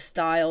Momoko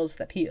styles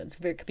that is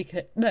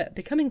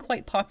becoming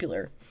quite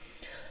popular.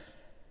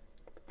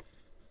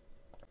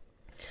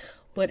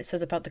 What it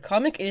says about the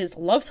comic is,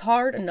 love's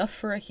hard enough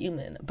for a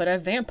human, but a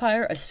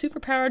vampire, a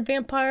superpowered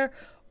vampire,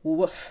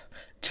 woof.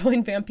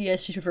 Join Vampy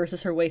as she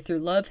traverses her way through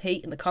love,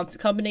 hate, and the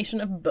constant combination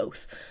of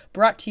both.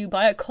 Brought to you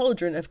by a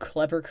cauldron of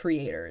clever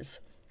creators.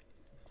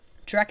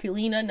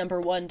 Draculina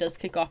 #1 does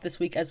kick off this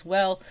week as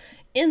well.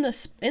 In the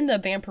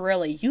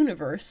Vampirella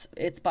universe,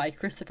 it's by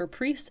Christopher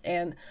Priest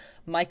and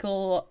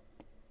Michael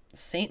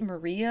Saint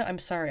Maria. I'm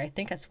sorry, I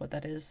think that's what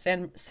that is.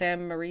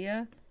 Sam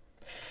Maria?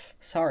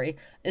 Sorry.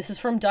 This is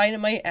from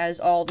Dynamite, as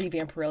all the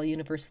Vampirella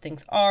universe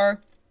things are.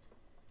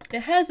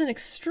 It has an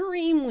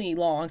extremely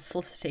long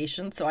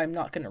solicitation, so I'm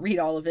not going to read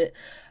all of it.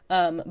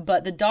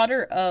 But the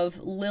daughter of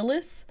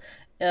Lilith,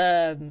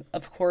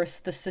 of course,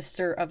 the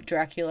sister of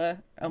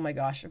Dracula, oh my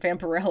gosh,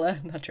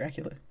 Vampirella, not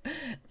Dracula,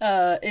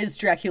 is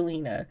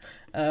Draculina.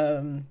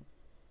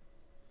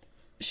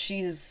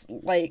 She's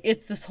like,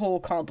 it's this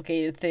whole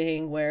complicated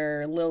thing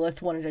where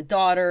Lilith wanted a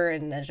daughter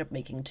and ended up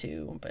making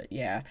 2, but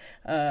yeah.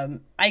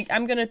 I'm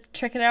gonna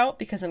check it out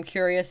because I'm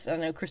curious. I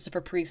know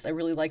Christopher Priest, I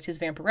really liked his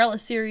Vampirella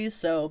series,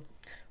 so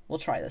we'll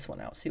try this one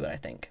out, see what I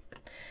think.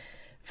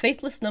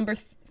 Faithless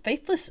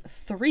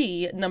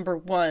 3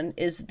 #1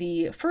 is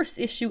the first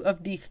issue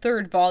of the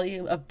 3rd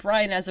volume of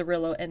Brian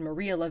Azzarello and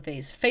Maria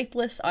LeVay's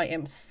Faithless. I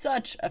am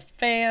such a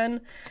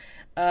fan.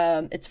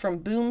 It's from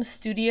Boom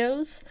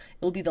Studios.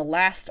 It will be the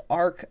last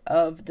arc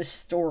of the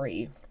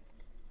story.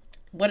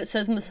 What it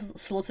says in the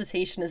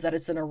solicitation is that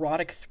it's an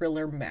erotic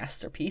thriller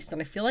masterpiece,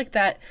 and I feel like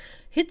that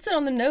hits it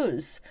on the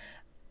nose.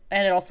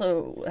 And it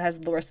also has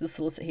the rest of the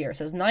solicit here. It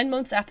says, 9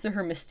 months after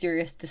her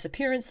mysterious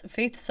disappearance,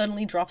 Faith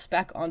suddenly drops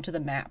back onto the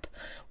map.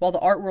 While the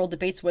art world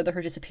debates whether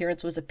her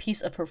disappearance was a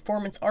piece of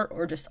performance art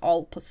or just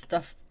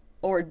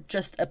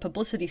a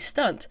publicity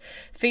stunt,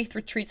 Faith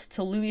retreats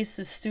to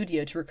Louis's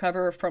studio to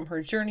recover from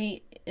her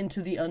journey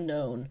into the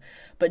unknown.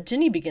 But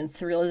Ginny begins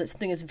to realize that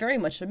something is very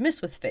much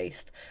amiss with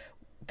Faith.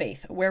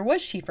 Where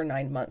was she for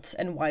 9 months?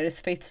 And why does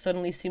Faith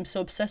suddenly seem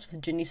so obsessed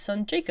with Ginny's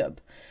son,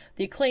 Jacob?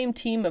 The acclaimed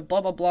team of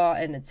blah blah blah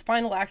and its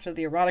final act of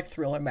the erotic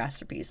thriller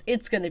masterpiece.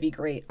 It's gonna be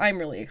great. I'm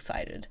really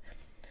excited.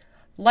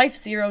 Life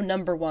Zero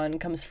 #1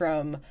 comes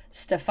from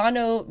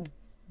Stefano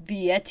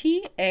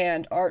Vietti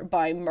and art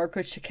by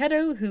Marco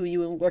Cicchetto, who you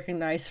will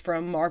recognize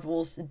from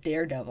Marvel's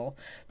Daredevil.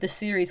 The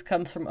series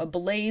comes from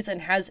Ablaze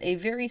and has a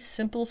very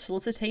simple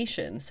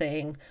solicitation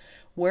saying,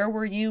 "Where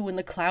were you when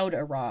the cloud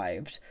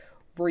arrived?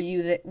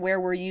 Where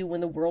were you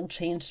when the world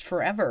changed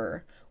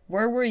forever?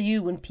 Where were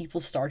you when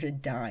people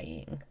started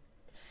dying?"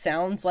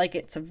 Sounds like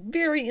it's a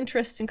very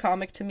interesting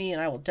comic to me,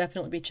 and I will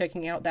definitely be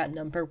checking out that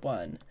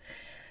 #1.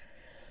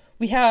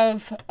 We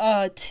have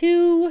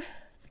 2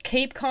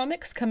 Cape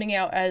comics coming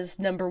out as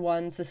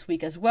 #1s this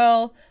week as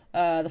well.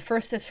 The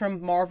first is from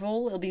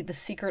Marvel. It'll be The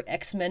Secret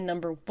X-Men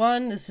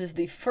 #1. This is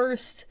the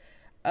first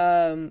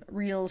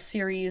real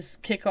series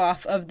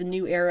kickoff of the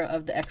new era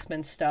of the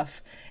X-Men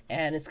stuff,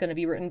 and it's going to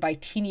be written by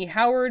Tini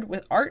Howard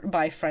with art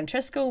by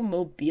Francesco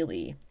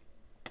Mobili.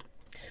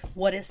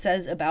 What it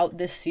says about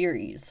this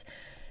series.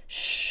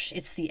 Shh,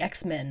 it's the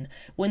X-Men.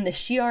 When the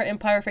Shi'ar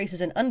Empire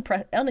faces an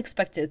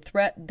unexpected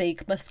threat, they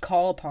must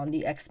call upon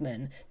the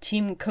X-Men.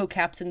 Team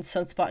co-captains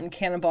Sunspot and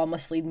Cannonball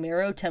must lead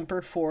Marrow,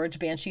 Temper, Forge,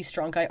 Banshee,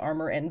 Strong Guy,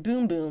 Armor, and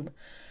Boom Boom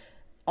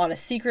on a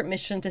secret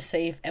mission to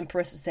save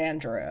Empress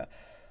Xandra.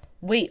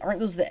 Wait,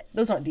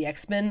 those aren't the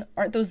X-Men?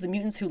 Aren't those the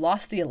mutants who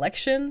lost the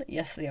election?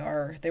 Yes, they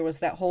are. There was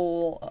that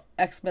whole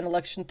X-Men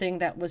election thing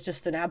that was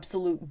just an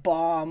absolute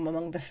bomb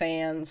among the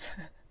fans.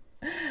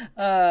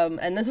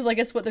 And this is, I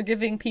guess, what they're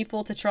giving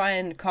people to try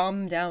and calm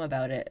them down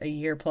about it a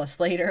year plus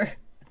later.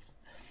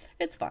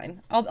 It's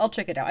fine. I'll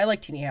check it out. I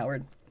like Tini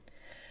Howard.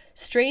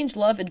 Strange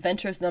Love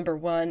Adventures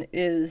 #1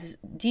 is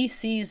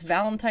DC's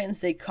Valentine's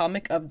Day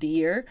comic of the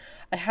year.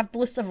 I have the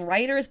list of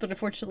writers, but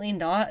unfortunately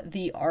not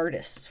the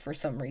artists for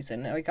some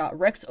reason. Now we got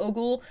Rex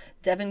Ogle,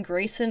 Devin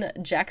Grayson,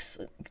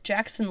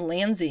 Jackson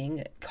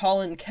Lansing,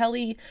 Colin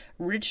Kelly,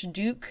 Rich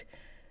Duke,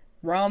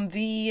 Ram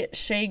V,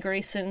 Shay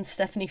Grayson,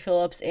 Stephanie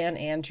Phillips, and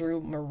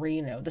Andrew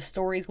Marino. The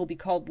stories will be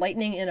called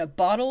Lightning in a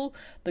Bottle,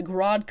 The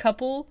Grodd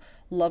Couple,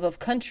 Love of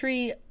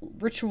Country,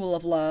 Ritual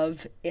of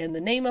Love, In the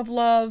Name of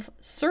Love,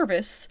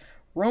 Service,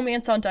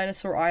 Romance on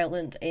Dinosaur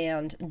Island,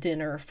 and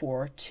Dinner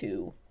for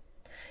Two.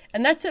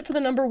 And that's it for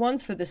the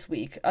 #1s for this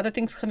week. Other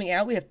things coming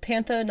out, we have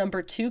Pantha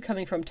 #2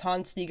 coming from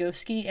Ton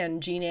Sniegowski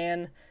and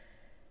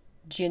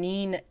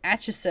Janine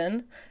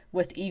Atchison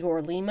with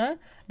Igor Lima.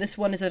 This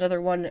one is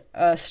another one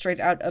straight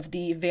out of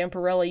the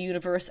Vampirella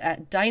universe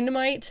at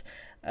Dynamite.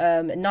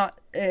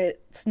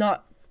 It's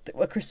not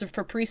a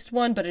Christopher Priest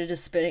one, but it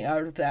is spinning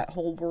out of that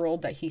whole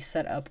world that he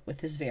set up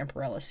with his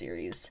Vampirella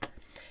series.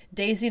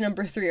 Daisy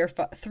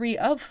 #3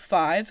 of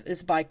 5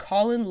 is by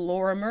Colin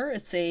Lorimer.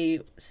 It's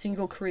a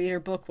single creator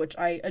book, which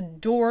I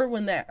adore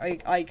when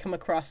I come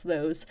across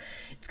those.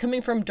 It's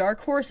coming from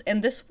Dark Horse,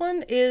 and this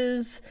one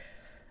is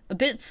a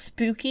bit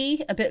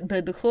spooky, a bit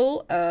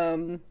biblical,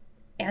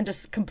 and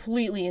just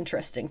completely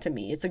interesting to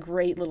me. It's a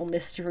great little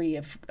mystery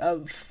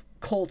of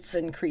cults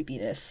and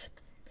creepiness.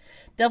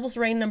 Devil's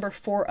Reign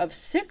 #4 of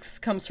 6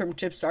 comes from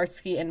Chip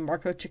Zdarsky and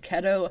Marco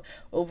Cicchetto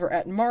over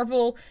at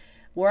Marvel,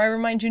 where I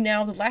remind you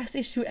now, the last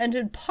issue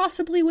ended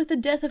possibly with the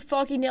death of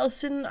Foggy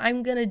Nelson.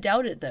 I'm gonna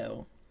doubt it,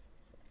 though.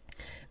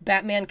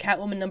 Batman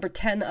Catwoman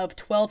 #10 of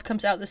 12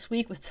 comes out this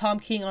week with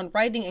Tom King on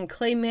writing and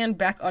Clayman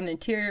back on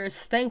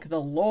interiors. Thank the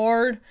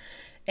Lord.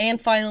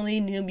 And finally,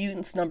 New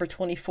Mutants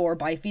 #24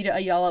 by Vita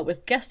Ayala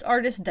with guest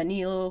artist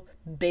Danilo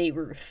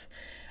Beyruth.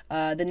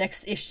 The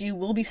next issue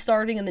will be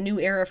starting in the new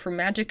era for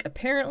Magic,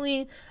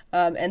 apparently,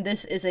 and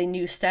this is a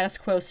new status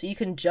quo, so you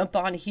can jump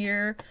on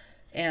here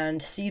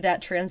and see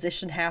that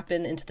transition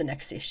happen into the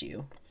next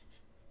issue.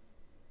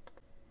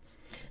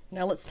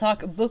 Now let's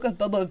talk Book of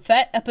Boba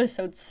Fett,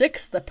 Episode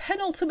 6, the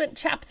penultimate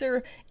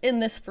chapter in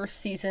this first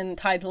season,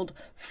 titled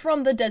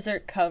From the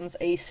Desert Comes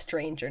a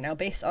Stranger. Now,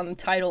 based on the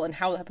title and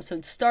how the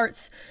episode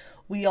starts,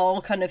 we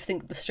all kind of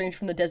think the stranger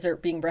from the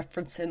desert being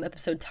referenced in the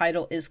episode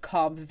title is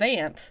Cobb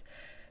Vanth,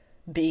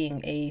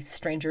 being a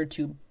stranger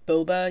to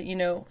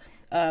Boba,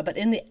 but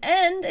in the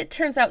end, it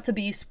turns out to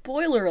be,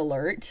 spoiler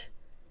alert,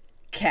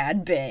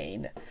 Cad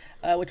Bane,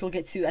 which we'll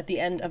get to at the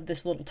end of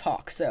this little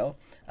talk. So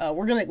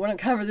we're gonna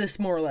cover this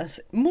more or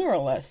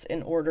less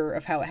in order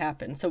of how it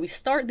happened. So we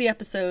start the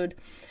episode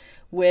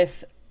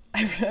with,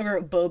 I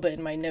wrote Boba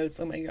in my notes,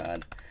 oh my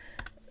god,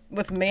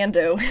 with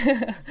Mando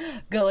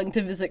going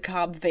to visit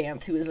Cobb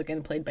Vanth, who is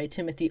again played by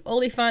Timothy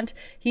Olyphant.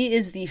 He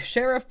is the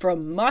sheriff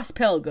from Mos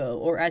Pelgo,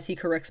 or as he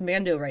corrects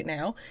Mando right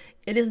now,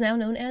 it is now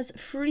known as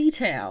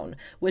Freetown,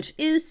 which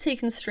is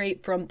taken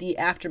straight from the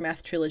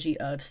Aftermath trilogy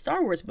of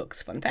Star Wars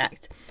books, fun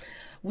fact.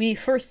 We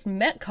first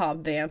met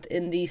Cobb Vanth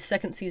in the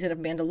second season of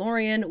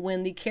Mandalorian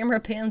when the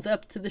camera pans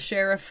up to the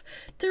sheriff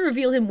to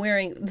reveal him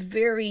wearing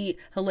very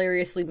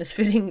hilariously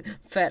misfitting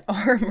Fett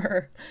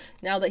armor.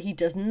 Now that he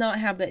does not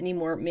have that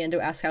anymore, Mando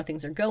asks how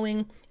things are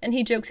going, and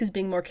he jokes he's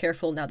being more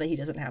careful now that he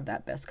doesn't have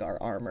that Beskar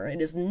armor. It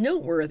is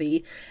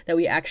noteworthy that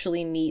we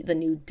actually meet the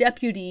new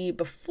deputy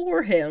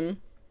before him.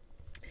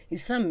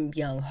 He's some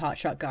young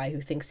hotshot guy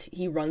who thinks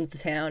he runs the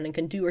town and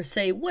can do or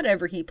say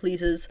whatever he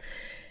pleases.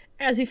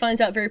 As he finds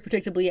out very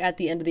predictably at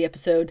the end of the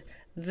episode,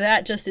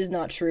 that just is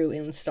not true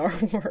in Star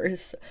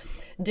Wars.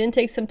 Din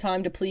takes some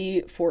time to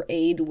plead for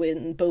aid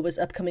in Boba's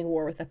upcoming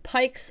war with the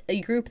Pikes,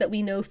 a group that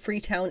we know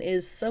Freetown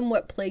is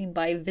somewhat plagued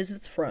by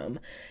visits from.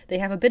 They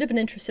have a bit of an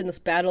interest in this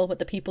battle, but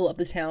the people of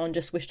the town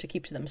just wish to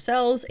keep to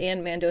themselves,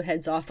 and Mando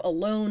heads off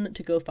alone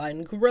to go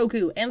find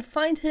Grogu, and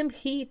find him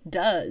he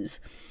does.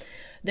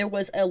 There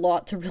was a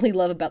lot to really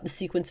love about the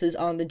sequences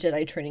on the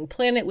Jedi training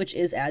planet, which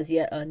is as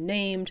yet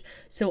unnamed,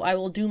 so I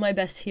will do my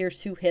best here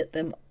to hit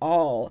them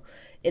all.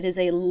 It is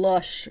a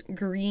lush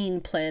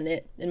green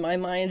planet. In my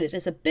mind, it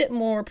is a bit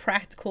more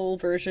practical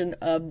version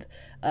of,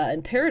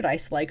 and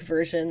paradise-like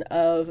version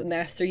of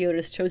Master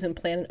Yoda's chosen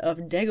planet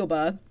of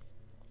Dagobah.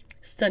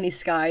 Sunny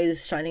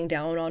skies shining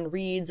down on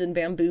reeds and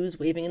bamboos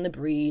waving in the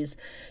breeze,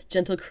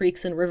 gentle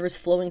creeks and rivers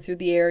flowing through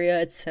the area,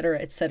 etc.,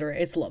 etc.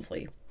 It's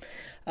lovely.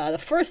 The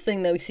first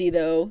thing that we see,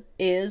 though,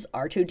 is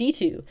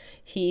R2-D2.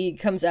 He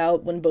comes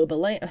out when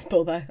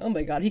oh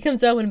my god, he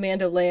comes out when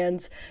Mando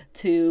lands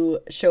to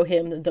show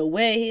him the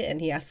way, and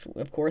he asks,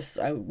 of course,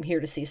 I'm here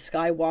to see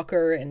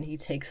Skywalker, and he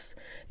takes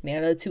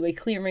Mando to a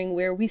clearing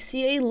where we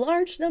see a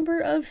large number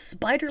of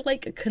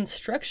spider-like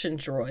construction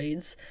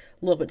droids,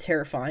 a little bit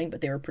terrifying,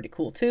 but they were pretty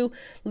cool too,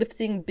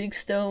 lifting big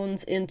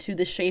stones into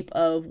the shape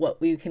of what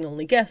we can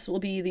only guess will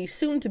be the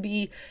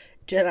soon-to-be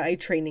Jedi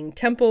training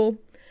temple.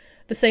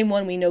 The same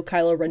one we know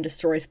Kylo Ren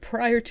destroys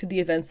prior to the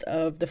events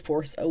of The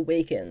Force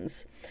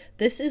Awakens.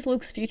 This is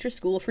Luke's future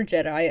school for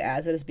Jedi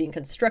as it is being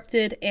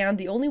constructed, and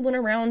the only one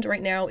around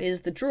right now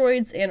is the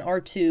droids and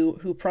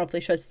R2, who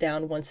promptly shuts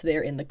down once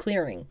they're in the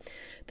clearing.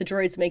 The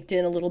droids make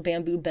Din a little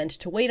bamboo bench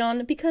to wait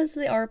on because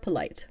they are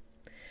polite.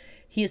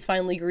 He is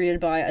finally greeted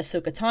by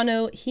Ahsoka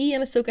Tano. He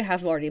and Ahsoka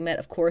have already met,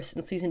 of course,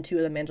 in Season 2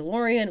 of The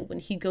Mandalorian, when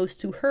he goes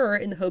to her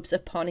in the hopes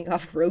of pawning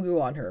off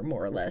Grogu on her,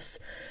 more or less.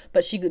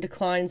 But she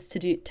declines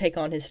to take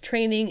on his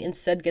training,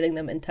 instead getting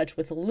them in touch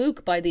with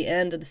Luke by the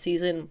end of the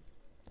season,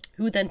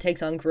 who then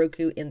takes on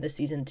Grogu in the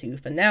Season 2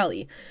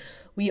 finale.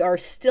 We are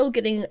still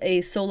getting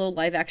a solo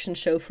live-action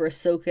show for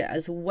Ahsoka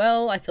as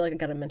well. I feel like I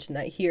gotta mention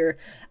that here.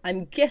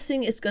 I'm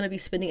guessing it's gonna be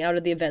spinning out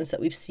of the events that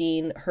we've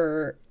seen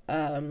her,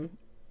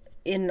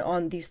 in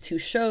on these two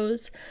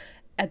shows.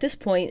 At this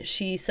point,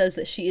 she says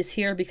that she is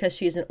here because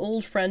she is an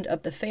old friend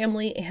of the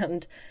family,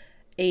 and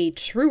a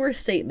truer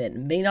statement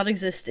may not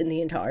exist in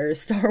the entire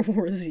Star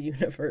Wars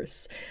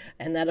universe.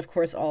 And that, of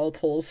course, all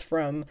pulls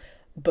from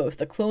both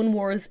the Clone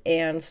Wars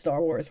and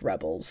Star Wars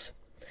Rebels.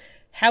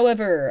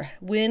 However,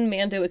 when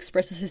Mando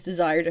expresses his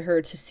desire to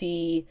her to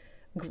see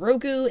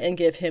Grogu and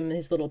give him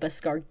his little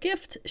Beskar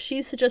gift,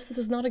 she suggests this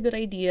is not a good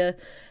idea,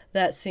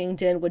 that seeing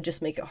Din would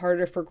just make it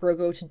harder for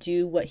Grogu to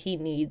do what he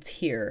needs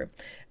here.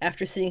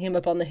 After seeing him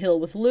up on the hill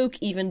with Luke,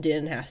 even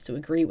Din has to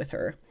agree with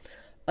her.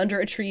 Under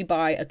a tree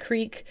by a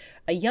creek,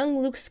 a young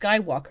Luke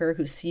Skywalker,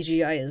 whose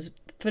CGI is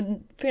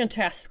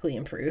fantastically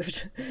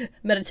improved,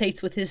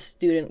 meditates with his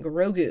student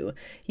Grogu.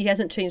 He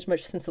hasn't changed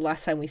much since the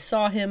last time we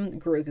saw him,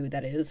 Grogu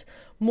that is,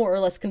 more or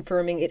less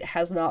confirming it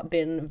has not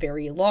been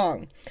very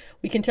long.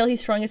 We can tell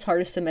he's trying his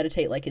hardest to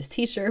meditate like his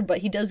teacher, but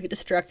he does get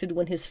distracted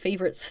when his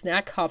favorite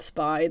snack hops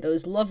by,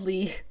 those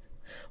lovely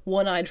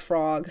one-eyed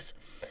frogs.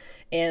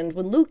 And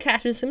when Luke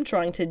catches him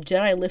trying to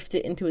Jedi lift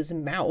it into his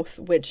mouth,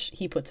 which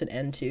he puts an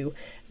end to,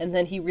 and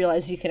then he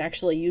realizes he can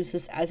actually use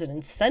this as an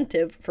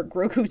incentive for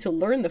Grogu to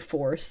learn the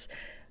Force.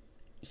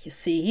 You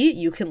see,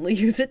 you can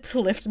use it to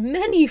lift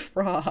many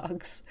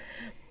frogs.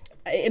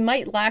 It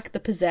might lack the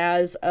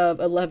pizzazz of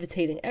a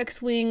levitating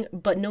X-Wing,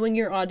 but knowing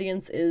your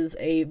audience is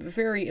a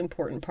very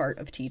important part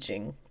of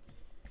teaching.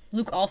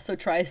 Luke also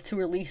tries to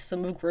release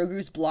some of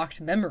Grogu's blocked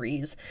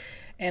memories,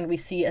 and we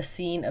see a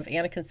scene of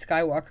Anakin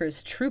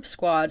Skywalker's troop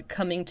squad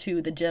coming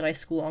to the Jedi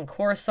school on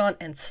Coruscant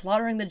and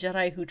slaughtering the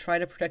Jedi who try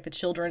to protect the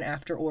children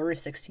after Order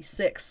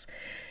 66.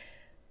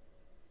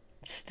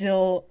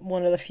 Still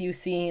one of the few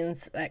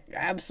scenes that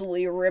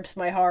absolutely rips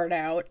my heart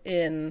out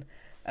in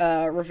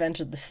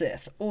Revenge of the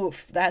Sith.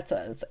 Oof,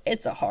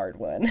 it's a hard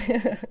one.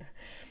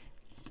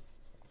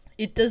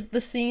 It does the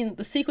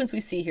sequence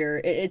we see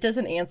here, it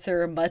doesn't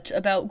answer much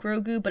about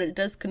Grogu, but it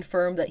does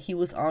confirm that he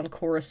was on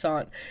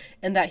Coruscant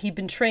and that he'd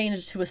been trained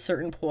to a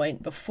certain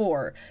point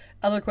before.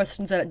 Other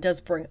questions that it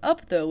does bring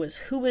up, though, is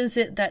who is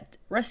it that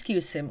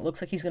rescues him? It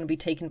looks like he's going to be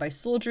taken by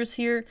soldiers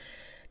here.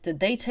 Did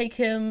they take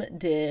him?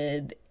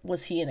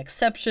 Was he an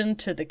exception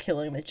to the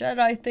killing the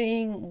Jedi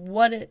thing?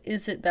 What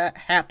is it that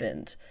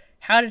happened?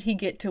 How did he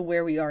get to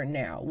where we are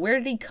now? Where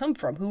did he come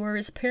from? Who are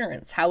his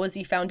parents? How was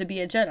he found to be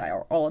a Jedi?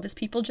 Are all of his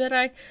people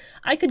Jedi?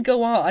 I could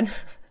go on.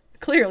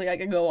 Clearly, I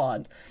could go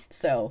on.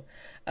 So,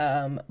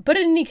 but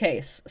in any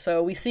case,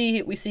 so we see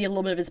a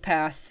little bit of his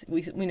past.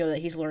 We know that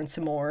he's learned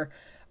some more.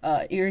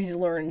 He's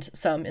learned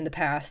some in the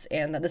past,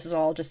 and that this is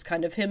all just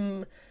kind of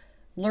him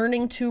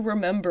learning to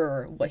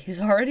remember what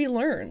he's already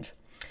learned.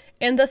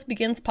 And thus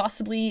begins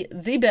possibly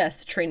the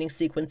best training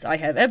sequence I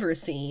have ever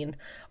seen,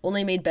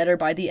 only made better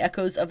by the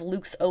echoes of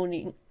Luke's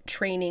own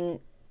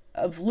training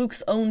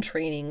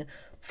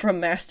from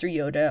Master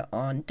Yoda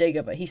on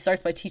Dagobah. He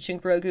starts by teaching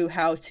Grogu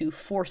how to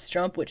force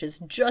jump, which is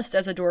just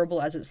as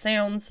adorable as it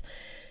sounds.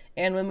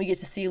 And when we get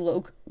to see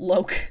Luke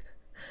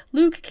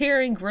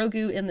carrying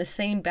Grogu in the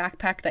same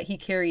backpack that he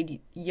carried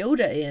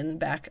Yoda in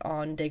back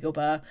on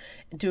Dagobah,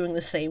 doing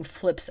the same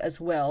flips as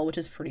well, which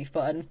is pretty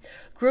fun.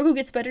 Grogu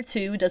gets better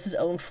too, does his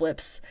own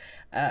flips,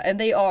 and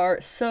they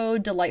are so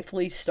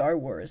delightfully Star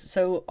Wars.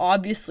 So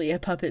obviously a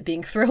puppet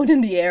being thrown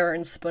in the air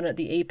and spun at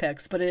the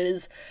apex, but it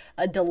is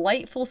a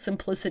delightful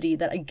simplicity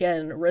that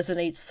again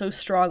resonates so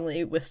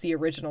strongly with the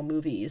original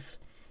movies.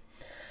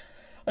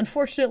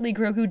 Unfortunately,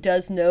 Grogu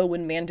does know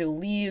when Mando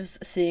leaves,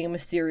 seeing a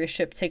mysterious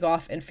ship take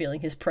off and feeling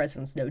his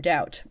presence, no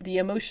doubt. The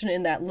emotion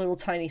in that little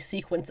tiny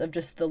sequence of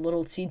just the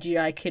little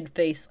CGI kid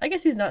face, I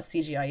guess he's not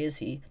CGI, is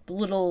he? The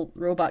little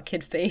robot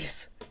kid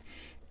face.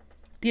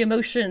 The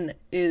emotion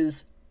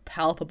is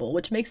palpable,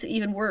 which makes it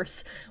even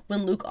worse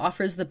when Luke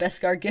offers the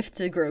Beskar gift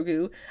to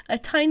Grogu, a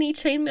tiny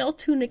chainmail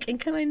tunic. And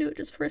can I note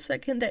just for a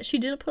second that she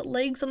didn't put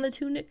legs on the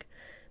tunic?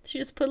 She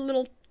just put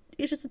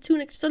it's just a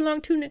tunic, just a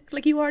long tunic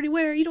like you already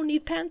wear. You don't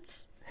need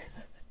pants.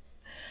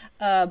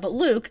 But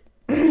Luke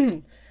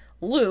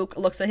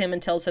looks at him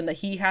and tells him that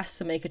he has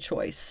to make a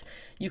choice.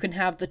 You can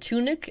have the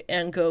tunic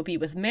and go be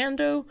with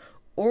Mando,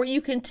 or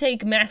you can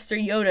take Master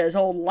Yoda's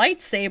old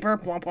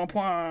lightsaber, bwah, bwah,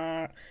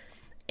 bwah,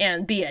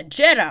 and be a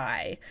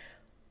Jedi.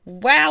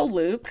 Wow,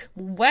 Luke.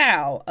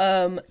 Wow.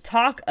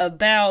 Talk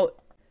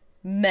about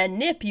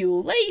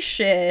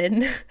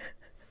manipulation.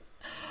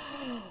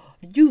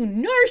 You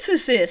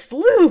narcissist,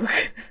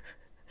 Luke.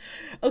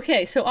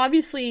 Okay, so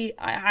obviously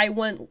I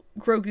want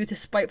Grogu to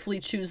spitefully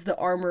choose the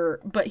armor,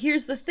 but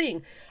here's the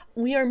thing.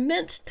 We are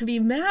meant to be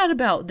mad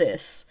about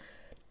this.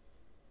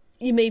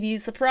 You may be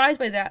surprised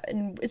by that,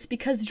 and it's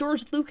because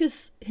George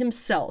Lucas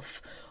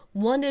himself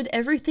wanted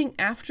everything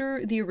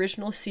after the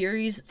original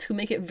series to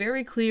make it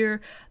very clear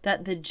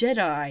that the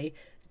Jedi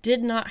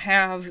did not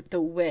have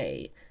the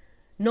way.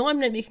 No, I'm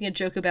not making a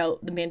joke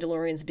about the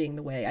Mandalorians being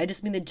the way. I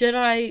just mean the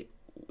Jedi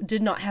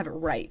did not have it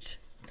right.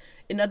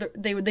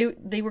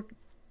 They were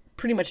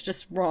pretty much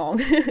just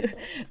wrong.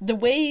 The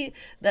way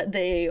that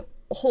they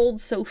hold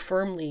so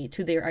firmly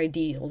to their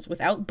ideals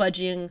without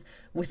budging,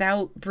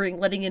 without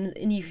letting in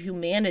any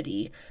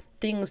humanity.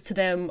 Things to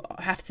them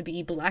have to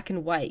be black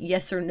and white,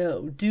 yes or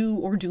no, do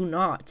or do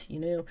not,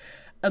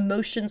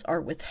 Emotions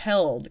are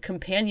withheld,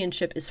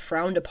 companionship is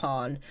frowned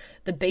upon.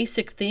 The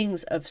basic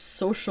things of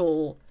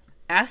social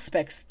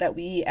aspects that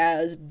we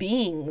as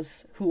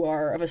beings who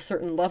are of a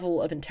certain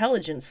level of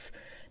intelligence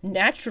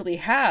naturally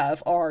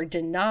have are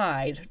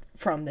denied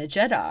from the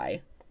Jedi.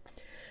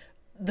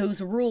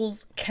 Those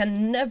rules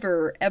can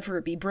never,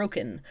 ever be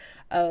broken.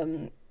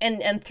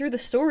 And through the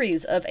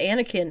stories of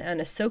Anakin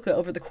and Ahsoka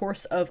over the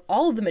course of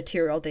all of the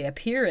material they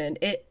appear in,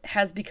 it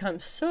has become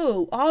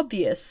so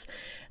obvious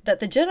that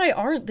the Jedi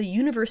aren't the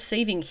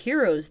universe-saving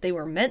heroes they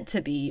were meant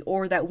to be,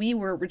 or that we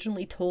were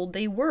originally told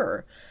they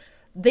were.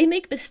 They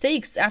make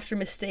mistakes after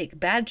mistake,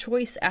 bad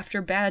choice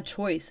after bad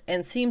choice,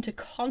 and seem to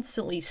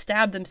constantly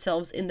stab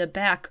themselves in the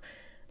back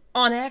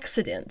on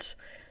accident.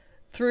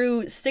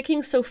 Through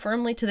sticking so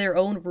firmly to their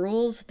own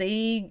rules,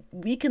 they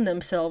weaken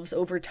themselves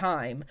over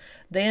time.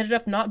 They ended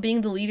up not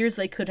being the leaders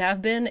they could have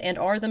been, and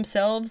are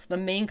themselves the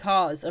main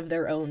cause of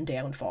their own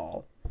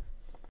downfall.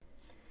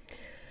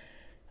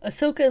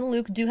 Ahsoka and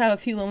Luke do have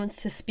a few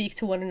moments to speak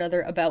to one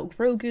another about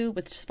Grogu,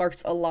 which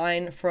sparks a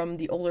line from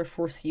the older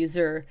Force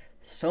user,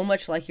 "So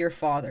much like your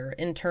father,"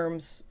 in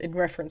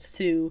reference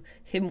to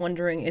him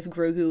wondering if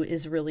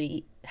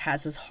Grogu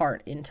has his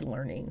heart into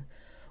learning.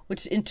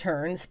 Which in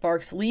turn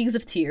sparks leagues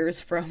of tears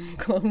from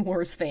Clone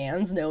Wars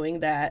fans, knowing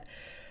that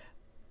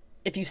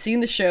if you've seen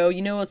the show,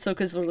 you know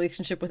Ahsoka's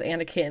relationship with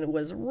Anakin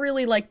was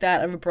really like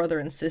that of a brother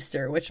and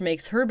sister, which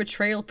makes her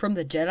betrayal from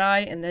the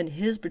Jedi and then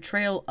his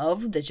betrayal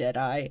of the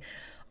Jedi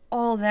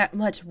all that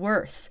much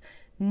worse.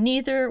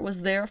 Neither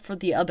was there for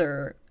the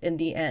other in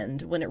the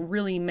end, when it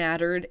really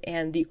mattered,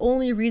 and the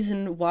only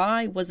reason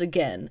why was,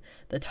 again,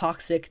 the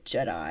toxic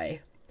Jedi.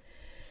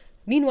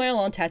 Meanwhile,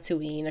 on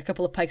Tatooine, a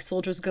couple of Pike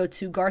soldiers go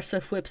to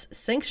Garsa Fwip's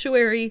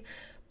sanctuary,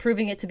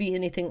 proving it to be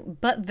anything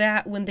but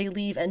that when they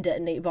leave and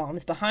detonate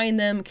bombs behind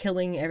them,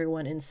 killing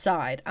everyone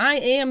inside. I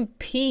am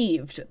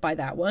peeved by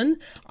that one.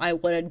 I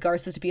wanted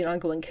Garsa to be an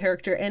ongoing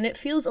character, and it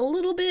feels a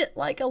little bit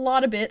like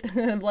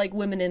like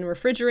women in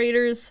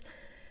refrigerators.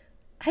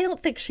 I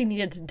don't think she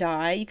needed to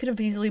die. You could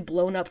have easily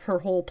blown up her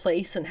whole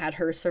place and had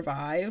her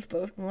survive,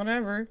 but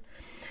whatever.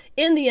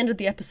 In the end of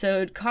the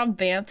episode, Cobb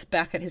Vanth,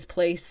 back at his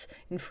place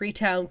in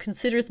Freetown,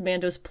 considers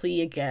Mando's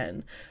plea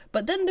again.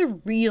 But then the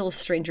real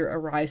stranger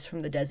arrives from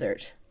the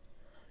desert.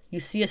 You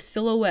see a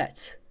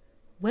silhouette,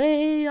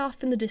 way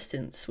off in the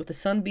distance, with the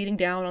sun beating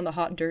down on the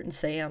hot dirt and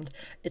sand.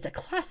 It's a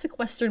classic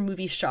Western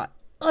movie shot,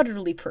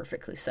 utterly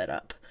perfectly set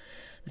up.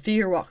 The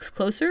figure walks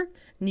closer,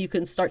 and you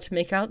can start to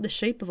make out the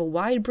shape of a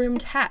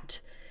wide-brimmed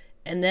hat.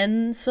 And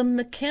then some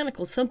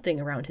mechanical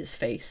something around his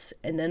face.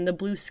 And then the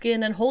blue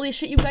skin, and holy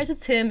shit, you guys,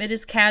 it's him. It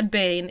is Cad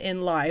Bane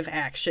in live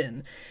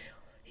action.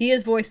 He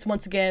is voiced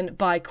once again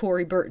by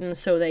Corey Burton,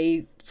 so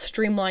they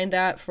streamlined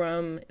that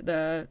from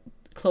the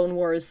Clone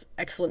Wars.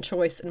 Excellent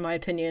choice, in my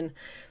opinion.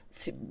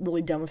 It's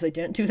really dumb if they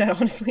didn't do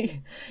that,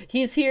 honestly.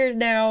 He's here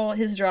now.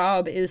 His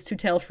job is to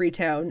tell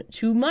Freetown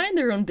to mind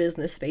their own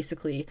business,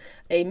 basically.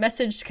 A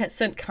message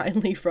sent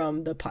kindly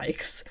from the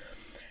Pikes.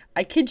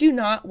 I kid you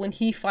not, when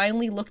he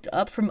finally looked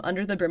up from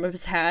under the brim of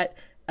his hat,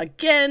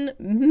 again,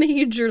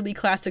 majorly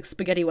classic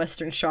spaghetti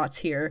western shots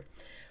here,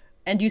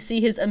 and you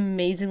see his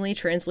amazingly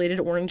translated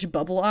orange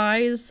bubble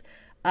eyes,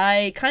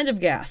 I kind of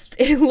gasped.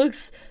 It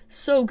looks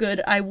so good.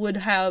 I would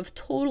have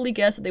totally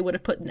guessed that they would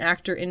have put an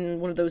actor in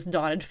one of those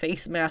dotted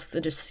face masks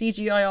and just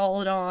CGI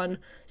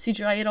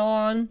it all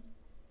on.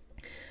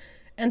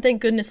 And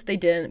thank goodness they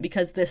didn't,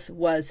 because this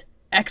was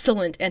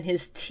excellent. And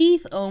his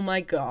teeth, oh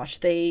my gosh,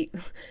 they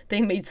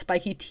made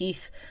spiky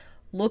teeth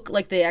look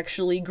like they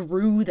actually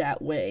grew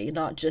that way,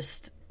 not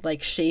just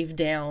like shaved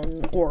down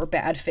or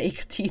bad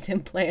fake teeth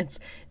implants.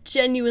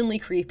 Genuinely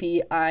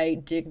creepy. I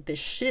dig the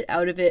shit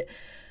out of it.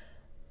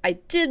 I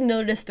did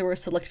notice there were a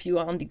select few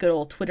on the good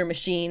old Twitter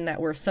machine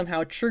that were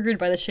somehow triggered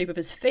by the shape of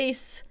his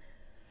face.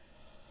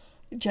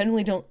 I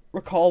generally don't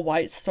recall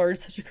why it started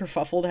such a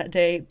kerfuffle that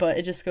day, but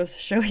it just goes to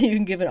show you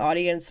can give an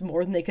audience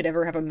more than they could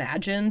ever have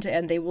imagined,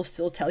 and they will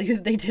still tell you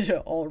that they did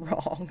it all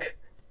wrong.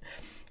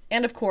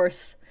 And of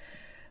course,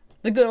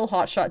 the good old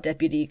hotshot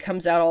deputy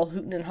comes out all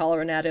hooting and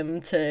hollering at him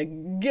to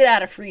get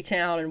out of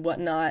Freetown and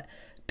whatnot,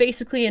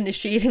 basically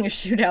initiating a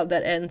shootout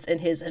that ends in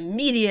his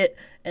immediate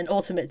and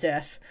ultimate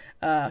death.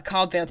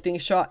 Cobb Vanth being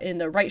shot in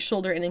the right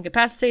shoulder and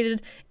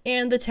incapacitated,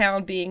 and the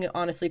town being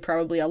honestly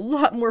probably a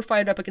lot more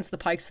fired up against the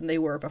Pikes than they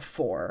were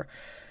before.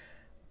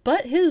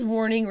 But his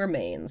warning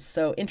remains.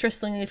 So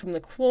interestingly, from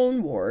the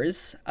Clone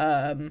Wars,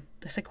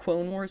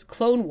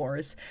 Clone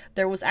Wars,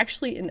 there was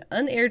actually an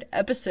unaired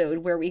episode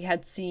where we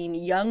had seen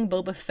young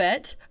Boba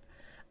Fett.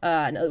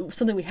 No,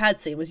 something we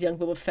had seen was young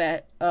Boba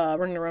Fett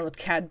running around with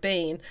Cad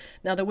Bane.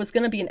 Now, there was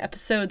going to be an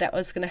episode that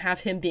was going to have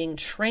him being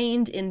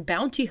trained in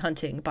bounty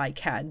hunting by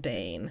Cad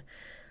Bane.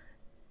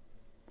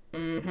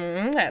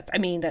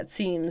 That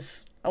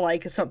seems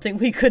like something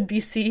we could be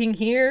seeing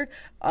here.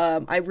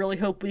 I really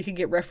hope we could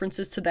get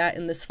references to that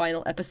in this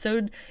final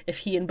episode. If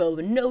he and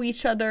Boba know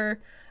each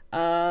other,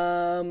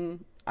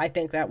 I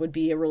think that would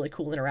be a really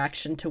cool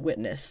interaction to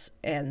witness,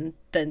 and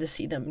then to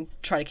see them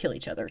try to kill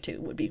each other too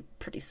would be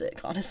pretty sick,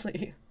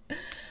 honestly.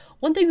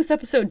 One thing this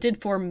episode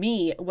did for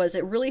me was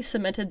it really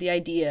cemented the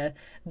idea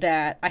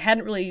that I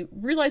hadn't really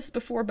realized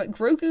before, but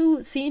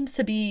Grogu seems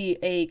to be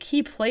a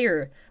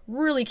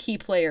really key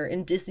player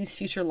in Disney's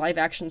future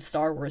live-action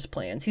Star Wars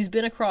plans. He's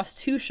been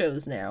across 2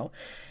 shows now,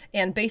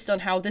 and based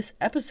on how this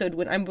episode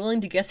went, I'm willing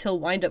to guess he'll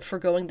wind up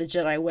forgoing the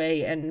Jedi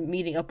way and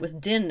meeting up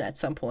with Din at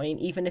some point,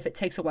 even if it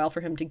takes a while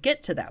for him to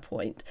get to that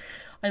point.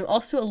 I'm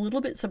also a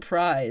little bit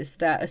surprised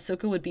that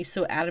Ahsoka would be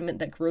so adamant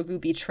that Grogu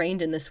be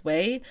trained in this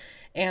way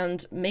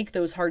and make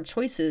those hard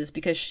choices,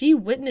 because she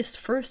witnessed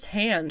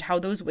firsthand how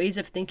those ways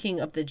of thinking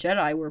of the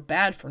Jedi were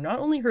bad for not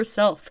only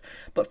herself,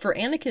 but for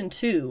Anakin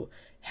too,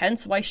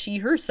 hence why she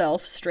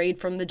herself strayed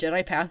from the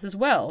Jedi path as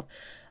well.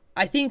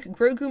 I think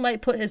Grogu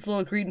might put his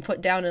little green foot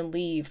down and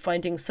leave,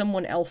 finding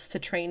someone else to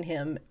train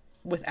him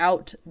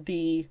without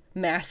the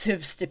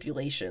massive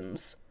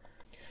stipulations.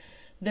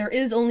 There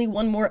is only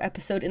one more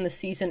episode in the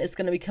season. It's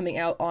going to be coming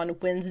out on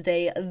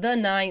Wednesday the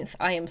 9th.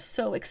 I am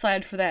so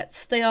excited for that.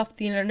 Stay off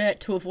the internet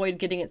to avoid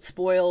getting it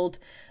spoiled.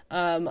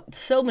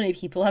 So many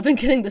people have been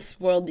getting this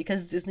spoiled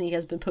because Disney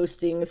has been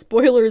posting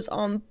spoilers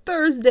on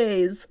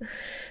Thursdays.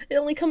 It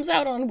only comes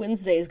out on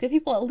Wednesdays. Give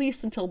people at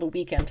least until the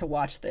weekend to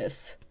watch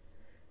this.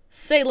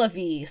 C'est la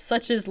vie.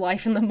 Such is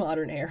life in the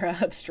modern era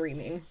of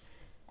streaming.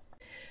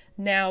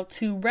 Now,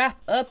 to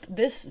wrap up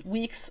this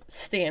week's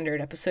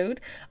standard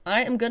episode,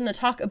 I am going to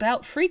talk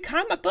about Free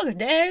Comic Book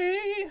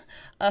Day.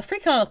 Free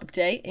Comic Book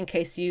Day, in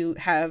case you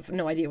have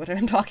no idea what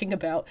I'm talking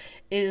about,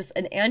 is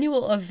an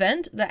annual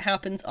event that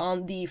happens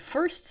on the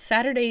first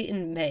Saturday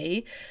in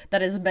May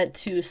that is meant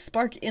to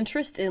spark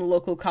interest in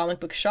local comic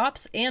book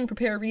shops and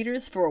prepare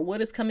readers for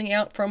what is coming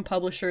out from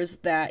publishers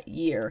that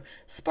year,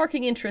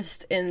 sparking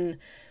interest in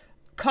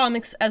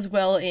comics as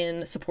well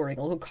in supporting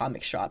local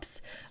comic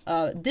shops.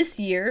 This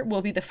year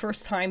will be the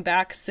first time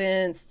back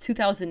since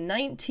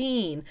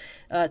 2019.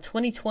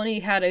 2020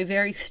 had a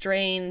very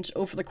strange,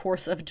 over the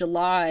course of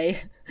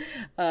July,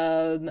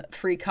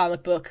 free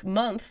comic book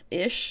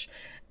month-ish.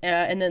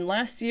 And then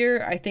last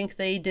year, I think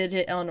they did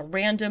it on a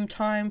random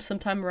time,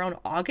 sometime around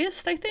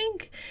August, I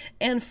think.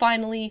 And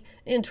finally,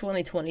 in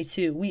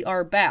 2022, we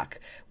are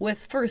back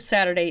with first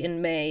Saturday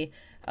in May,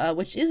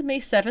 which is May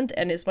 7th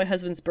and is my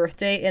husband's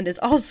birthday and is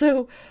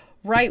also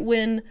right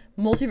when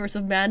Multiverse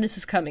of Madness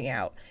is coming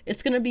out.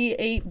 It's going to be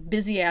a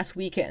busy-ass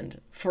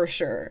weekend, for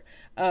sure.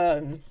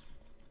 But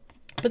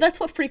that's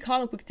what Free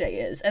Comic Book Day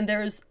is, and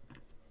there's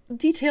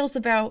details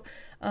about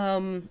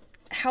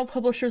how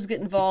publishers get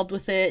involved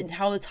with it and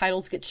how the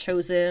titles get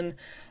chosen,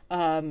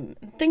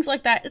 things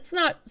like that. It's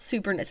not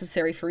super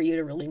necessary for you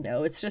to really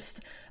know. It's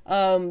just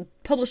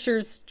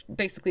publishers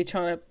basically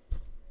trying to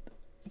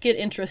get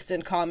interest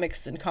in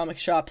comics and comic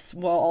shops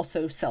while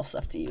also sell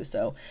stuff to you.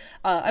 So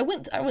I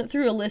went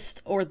through the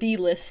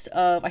list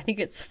of, I think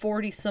it's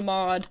 40 some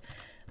odd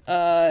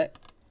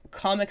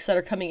comics that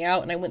are coming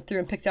out, and I went through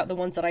and picked out the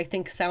ones that I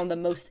think sound the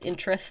most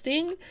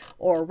interesting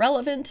or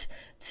relevant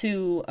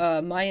to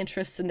my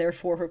interests, and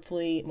therefore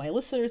hopefully my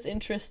listeners'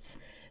 interests,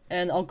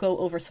 and I'll go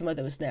over some of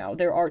those now.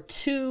 There are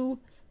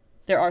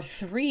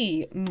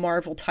 3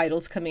 Marvel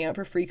titles coming out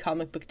for Free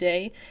Comic Book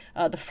Day.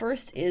 The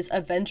first is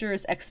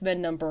Avengers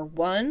X-Men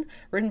 #1,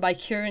 written by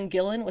Kieran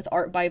Gillen with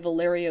art by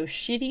Valerio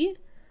Schiti.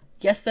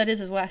 Yes, that is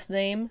his last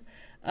name.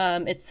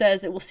 It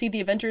says it will see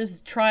the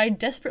Avengers try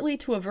desperately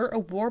to avert a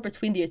war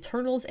between the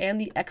Eternals and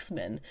the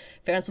X-Men.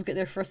 Fans will get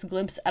their first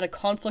glimpse at a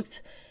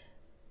conflict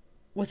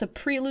with a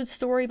prelude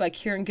story by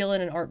Kieran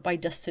Gillen and art by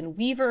Dustin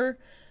Weaver.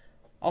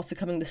 Also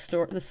coming this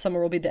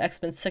summer will be the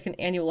X-Men's second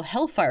annual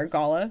Hellfire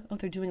Gala. Oh,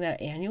 they're doing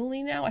that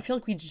annually now? I feel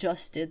like we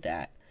just did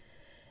that.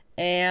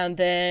 And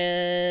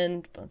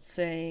then, let's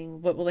say,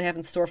 what will they have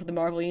in store for the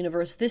Marvel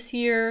Universe this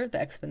year? The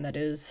X-Men, that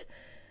is.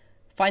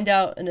 Find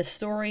out in a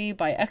story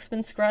by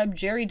X-Men scribe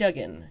Jerry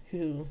Duggan,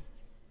 who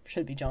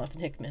should be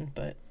Jonathan Hickman,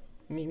 but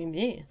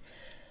me.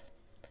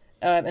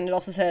 And it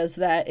also says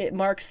that it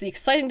marks the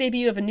exciting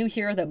debut of a new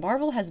hero that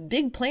Marvel has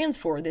big plans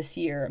for this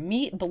year.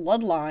 Meet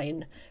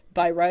Bloodline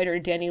by writer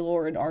Danny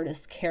Lore and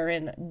artist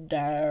Karen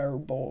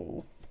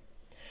Darboe.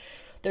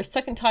 Their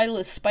second title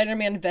is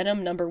Spider-Man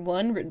Venom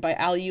 #1, written by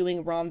Al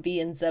Ewing, Ron V,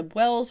 and Zeb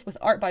Wells, with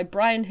art by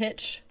Brian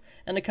Hitch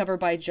and a cover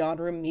by John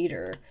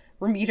Romita.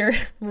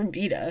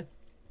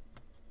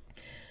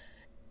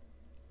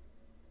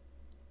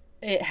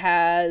 It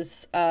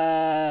has,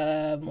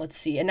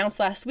 announced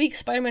last week,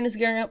 Spider-Man is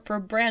gearing up for a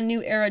brand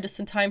new era just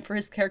in time for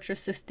his character's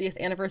 60th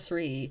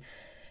anniversary.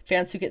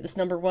 Fans who get this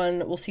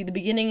 #1 will see the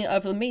beginning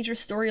of the major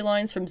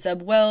storylines from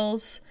Zeb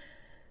Wells,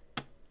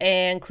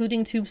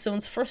 including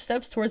Tombstone's first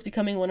steps towards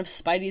becoming one of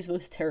Spidey's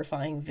most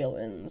terrifying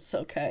villains.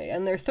 Okay,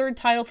 and their third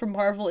title from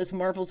Marvel is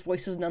Marvel's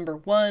Voices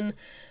 #1,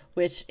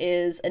 which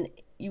is an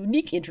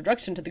unique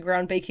introduction to the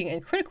groundbreaking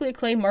and critically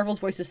acclaimed Marvel's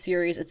Voices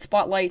series. It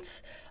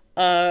spotlights,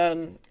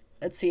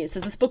 it says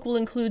this book will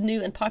include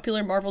new and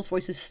popular Marvel's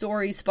Voices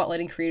stories,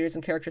 spotlighting creators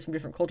and characters from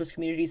different cultures,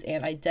 communities,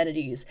 and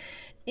identities.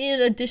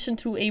 In addition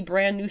to a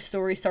brand new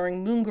story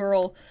starring Moon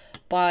Girl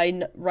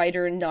by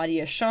writer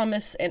Nadia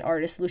Shamus and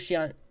artist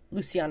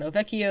Luciano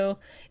Vecchio,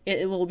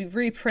 it will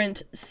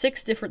reprint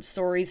 6 different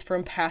stories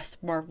from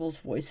past Marvel's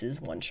Voices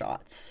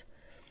one-shots.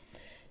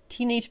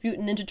 Teenage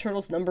Mutant Ninja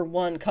Turtles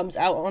 #1 comes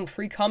out on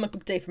Free Comic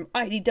Book Day from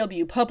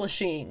IDW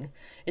Publishing.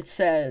 It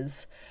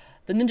says,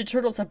 the Ninja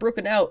Turtles have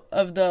broken out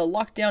of the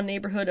lockdown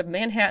neighborhood of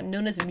Manhattan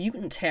known as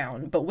Mutant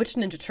Town. But which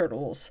Ninja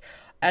Turtles?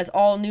 As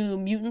all new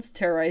mutants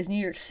terrorize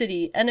New York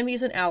City,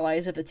 enemies and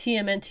allies of the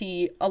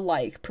TMNT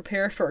alike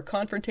prepare for a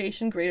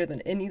confrontation greater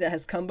than any that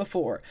has come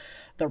before.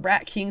 The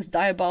Rat King's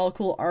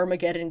diabolical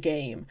Armageddon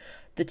game.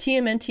 The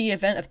TMNT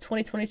event of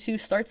 2022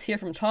 starts here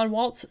from Tom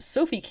Waltz,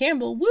 Sophie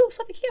Campbell,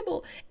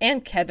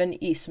 and Kevin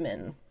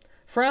Eastman.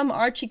 From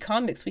Archie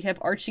Comics, we have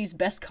Archie's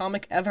Best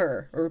Comic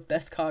Ever, or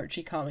Best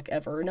Archie Comic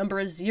Ever,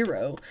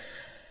 #0.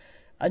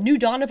 A new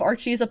dawn of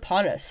Archie is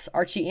upon us.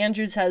 Archie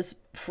Andrews has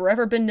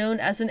forever been known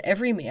as an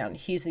everyman.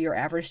 He's your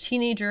average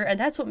teenager, and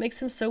that's what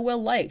makes him so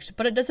well liked.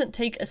 But it doesn't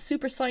take a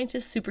super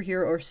scientist,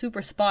 superhero, or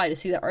super spy to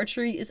see that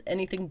Archie is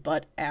anything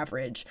but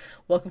average.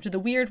 Welcome to the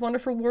weird,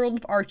 wonderful world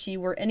of Archie,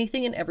 where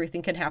anything and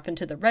everything can happen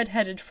to the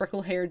red-headed,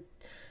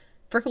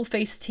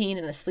 freckle-faced teen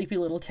in a sleepy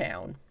little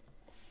town.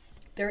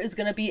 There is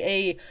going to be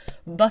a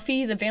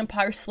Buffy the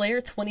Vampire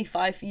Slayer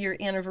 25-year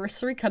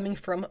anniversary coming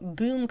from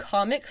Boom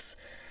Comics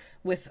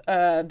with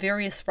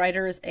various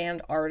writers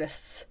and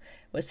artists.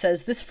 It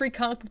says, this Free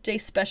Comic Book Day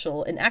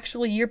special, in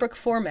actual yearbook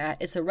format,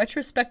 is a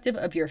retrospective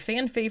of your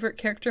fan-favorite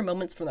character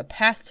moments from the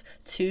past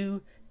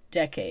 2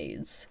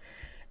 decades.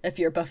 If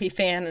you're a Buffy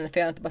fan and a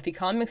fan of the Buffy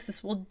comics,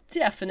 this will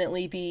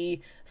definitely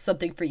be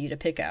something for you to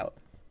pick out.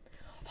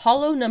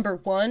 Hollow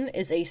 #1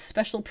 is a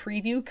special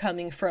preview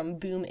coming from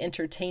Boom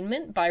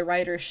Entertainment by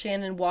writer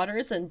Shannon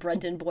Waters and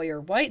Brendan Boyer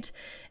White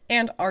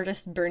and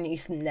artist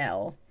Bernice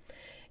Nell.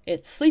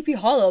 It's Sleepy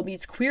Hollow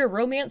meets queer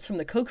romance from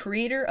the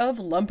co-creator of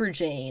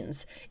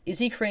Lumberjanes.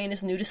 Izzy Crane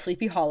is new to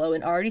Sleepy Hollow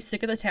and already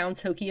sick of the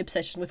town's hokey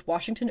obsession with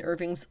Washington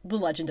Irving's The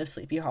Legend of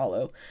Sleepy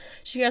Hollow.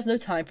 She has no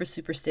time for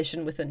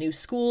superstition with a new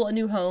school, a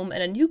new home,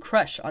 and a new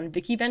crush on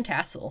Vicky Van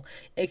Tassel,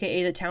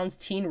 aka the town's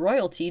teen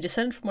royalty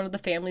descended from one of the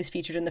families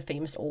featured in the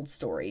famous old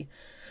story.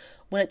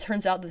 When it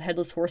turns out that the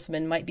Headless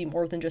Horseman might be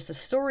more than just a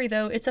story,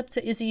 though, it's up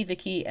to Izzy,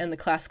 Vicky, and the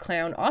class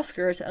clown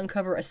Oscar to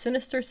uncover a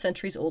sinister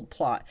centuries-old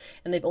plot,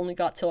 and they've only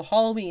got till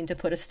Halloween to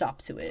put a stop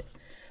to it.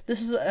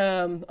 This is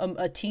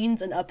a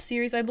teens and up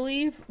series, I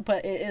believe,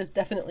 but it is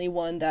definitely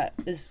one that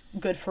is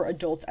good for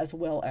adults as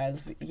well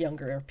as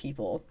younger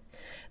people.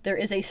 There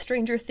is a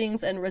Stranger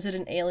Things and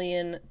Resident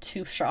Alien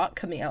 2-shot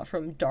coming out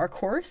from Dark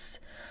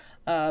Horse,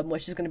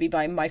 which is going to be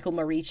by Michael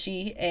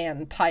Marici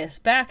and Pius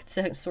Back. The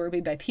second story will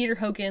be by Peter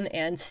Hogan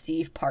and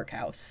Steve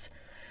Parkhouse.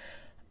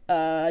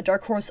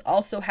 Dark Horse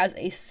also has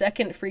a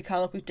second Free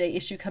Comic Book Day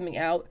issue coming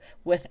out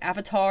with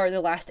Avatar: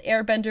 The Last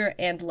Airbender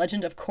and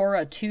Legend of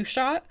Korra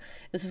 2-shot.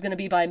 This is going to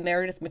be by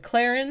Meredith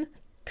McLaren.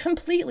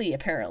 Completely,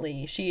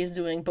 apparently. She is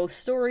doing both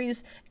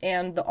stories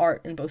and the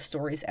art in both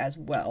stories as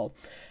well.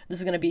 This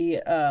is going to be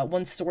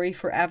one story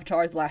for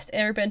Avatar: The Last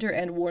Airbender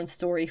and one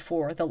story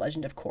for The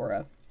Legend of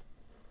Korra.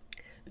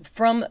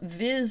 From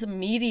Viz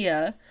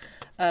Media,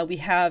 we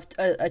have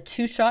a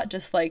 2-shot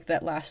just like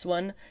that last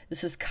one.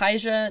 This is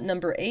Kaiju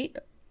number 8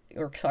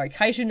 and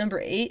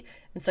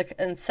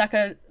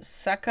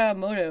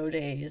Sakamoto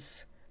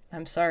Days.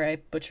 I'm sorry, I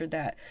butchered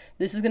that.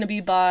 This is going to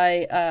be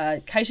by,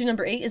 Kaiju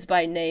number 8 is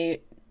by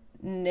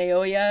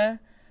Naoya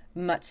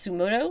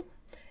Matsumoto,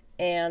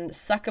 and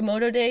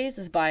Sakamoto Days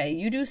is by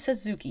Yudu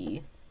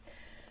Suzuki.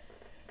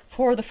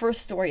 For the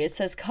first story, it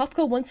says,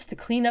 Kafka wants to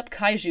clean up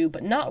Kaiju,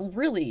 but not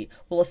really.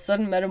 Will a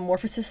sudden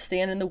metamorphosis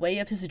stand in the way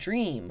of his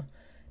dream?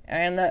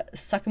 And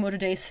Sakamoto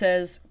Day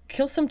says,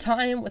 kill some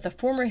time with a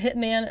former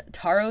hitman,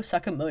 Taro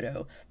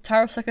Sakamoto.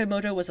 Taro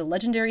Sakamoto was a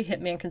legendary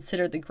hitman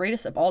considered the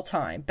greatest of all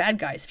time. Bad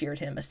guys feared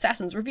him.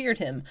 Assassins revered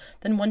him.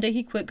 Then one day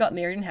he quit, got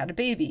married, and had a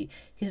baby.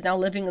 He's now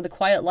living the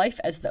quiet life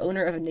as the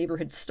owner of a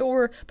neighborhood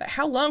store. But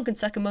how long can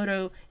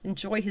Sakamoto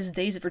enjoy his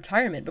days of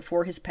retirement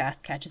before his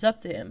past catches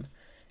up to him?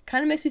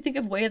 Kind of makes me think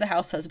of Way of the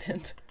House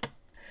Husband.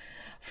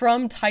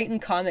 From Titan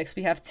Comics,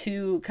 we have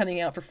 2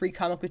 coming out for Free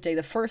Comic Book Day.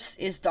 The first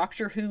is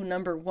Doctor Who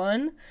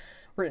 #1,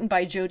 written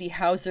by Jody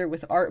Hauser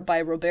with art by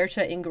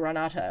Roberta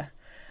Ingranata.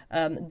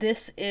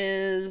 This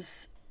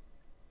is,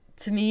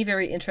 to me,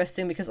 very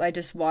interesting because I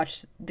just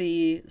watched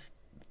the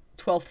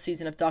 12th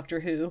season of Doctor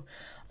Who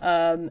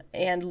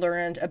and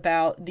learned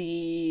about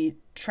the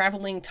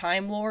Traveling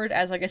Time Lord,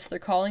 as I guess they're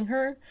calling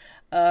her,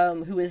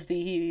 who is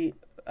the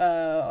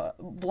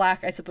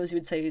black, I suppose you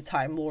would say,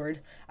 Time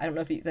Lord. I don't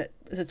know if that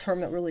is a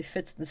term that really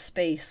fits in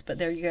space, but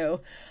there you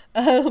go.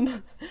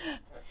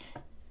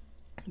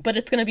 But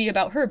it's going to be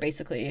about her,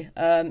 basically,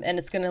 and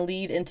it's going to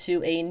lead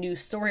into a new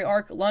story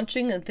arc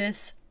launching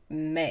this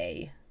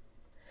May.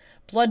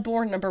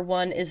 Bloodborne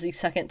 #1 is the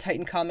second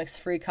Titan Comics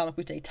Free Comic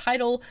Book Day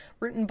title,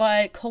 written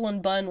by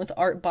Cullen Bunn with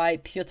art by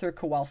Piotr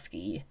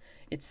Kowalski.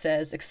 It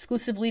says,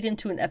 exclusive lead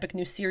into an epic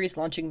new series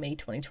launching May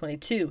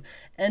 2022.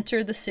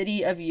 Enter the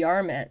city of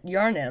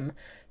Yharnam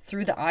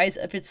through the eyes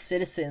of its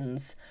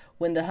citizens,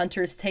 when the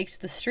hunters take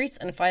to the streets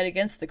and fight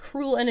against the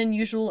cruel and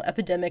unusual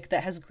epidemic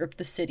that has gripped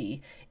the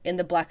city. In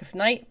the black of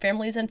night,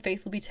 families and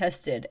faith will be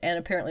tested, and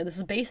apparently this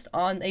is based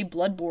on a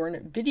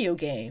Bloodborne video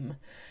game.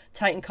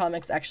 Titan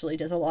Comics actually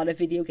does a lot of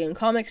video game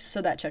comics,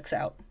 so that checks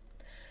out.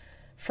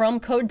 From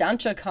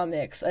Kodansha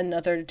Comics,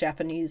 another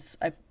Japanese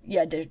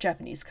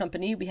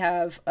company, we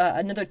have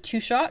another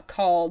 2-shot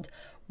called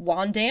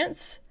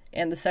Wandance,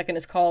 and the second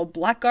is called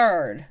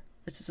Blackguard.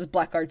 This is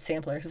Blackguard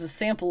Sampler. This is a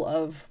sample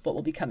of what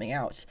will be coming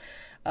out.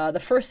 The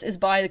first is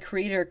by the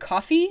creator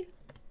Coffee.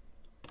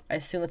 I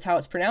assume that's how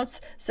it's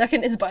pronounced.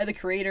 Second is by the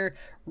creator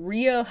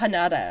Ryo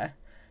Hanada.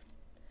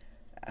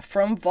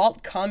 From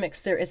Vault Comics,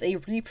 there is a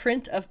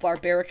reprint of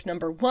Barbaric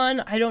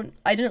 #1.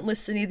 I didn't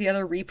list any of the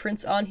other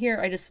reprints on here.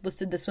 I just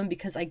listed this one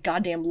because I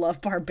goddamn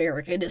love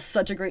Barbaric. It is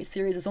such a great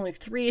series. There's only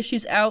 3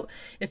 issues out.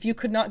 If you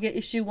could not get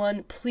issue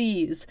 1,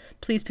 please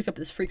pick up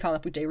this Free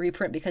Comic Book Day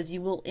reprint because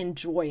you will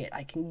enjoy it.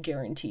 I can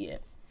guarantee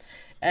it.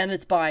 And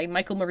it's by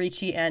Michael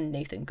Marici and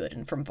Nathan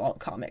Gooden from Vault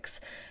Comics.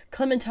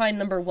 Clementine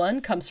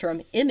 #1 comes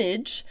from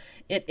Image.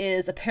 It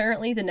is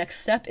apparently the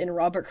next step in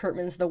Robert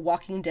Kirkman's The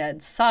Walking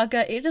Dead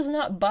saga. It is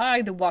not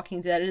by The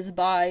Walking Dead. It is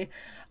by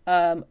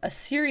a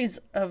series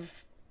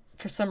of,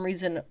 for some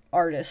reason,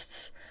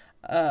 artists.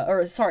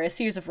 A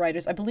series of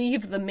writers. I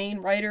believe the main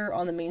writer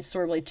on the main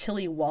story will be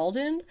Tilly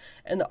Walden,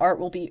 and the art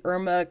will be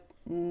Irma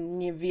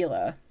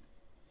Nivila.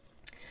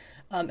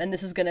 And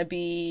this is going to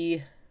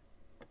be...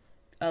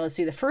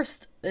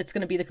 it's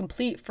going to be the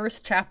complete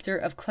first chapter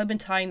of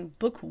Clementine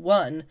Book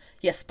 1.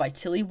 Yes, by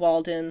Tilly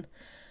Walden.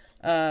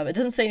 It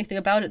doesn't say anything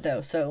about it,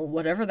 though, so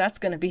whatever that's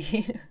going to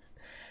be.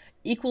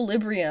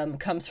 Equilibrium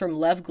comes from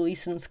Lev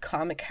Gleason's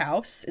Comic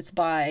House. It's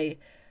by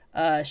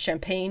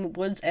Champagne,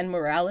 Woods, and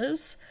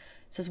Morales.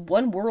 It says,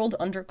 one world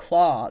under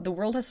Claw. The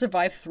world has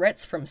survived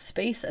threats from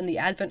space and the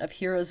advent of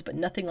heroes, but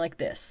nothing like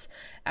this.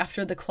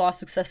 After the Claw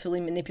successfully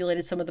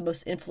manipulated some of the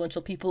most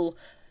influential people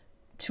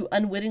to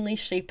unwittingly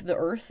shape the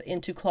Earth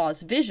into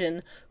Claw's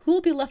vision, who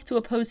will be left to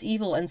oppose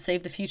evil and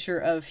save the future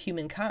of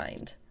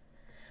humankind?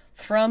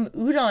 From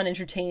Udon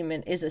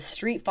Entertainment is a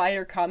Street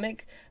Fighter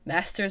comic,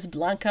 Masters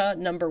Blanca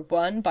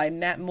 #1 by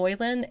Matt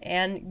Moylan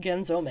and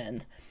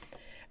Genzoman.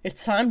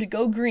 It's time to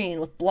go green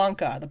with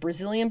Blanca, the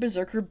Brazilian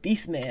berserker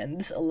Beastman.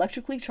 This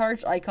electrically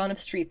charged icon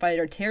of Street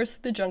Fighter tears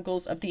through the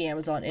jungles of the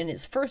Amazon in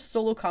his first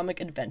solo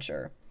comic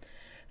adventure.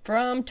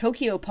 From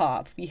Tokyo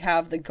Pop, we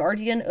have The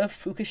Guardian of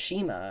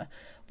Fukushima,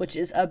 which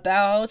is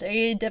about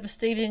a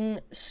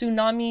devastating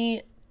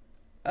tsunami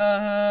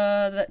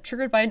that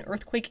triggered by an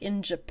earthquake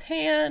in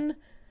Japan,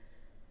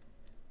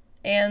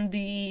 and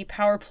the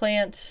power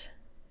plant,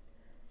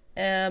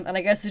 and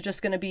I guess it's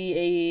just going to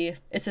be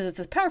it says it's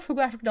a powerful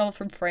graphic novel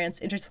from France,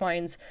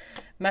 intertwines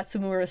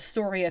Matsumura's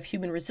story of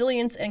human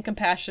resilience and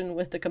compassion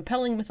with the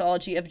compelling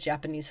mythology of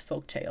Japanese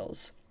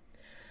folktales.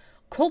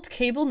 Colt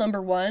Cable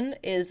 #1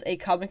 is a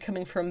comic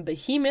coming from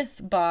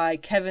Behemoth by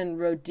Kevin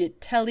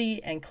Roditelli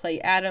and Clay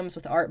Adams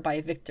with art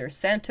by Victor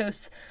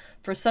Santos.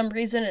 For some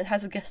reason, it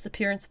has a guest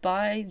appearance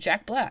by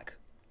Jack Black,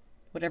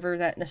 whatever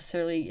that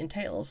necessarily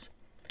entails.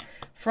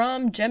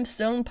 From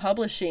Gemstone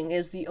Publishing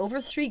is The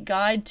Overstreet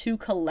Guide to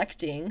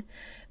Collecting.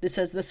 This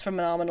says this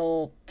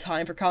phenomenal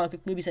time for comic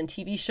book movies and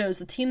TV shows.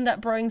 The team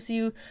that brings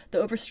you the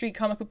Overstreet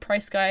Comic Book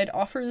Price Guide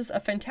offers a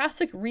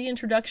fantastic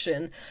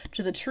reintroduction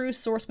to the true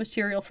source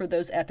material for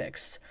those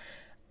epics.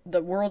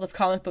 The world of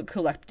comic book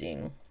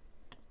collecting.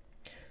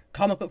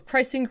 Comic book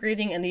pricing,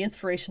 grading, and the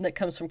inspiration that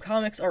comes from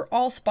comics are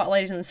all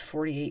spotlighted in this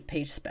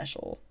 48-page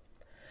special.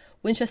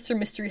 Winchester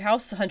Mystery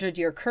House,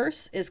 100-Year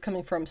Curse, is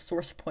coming from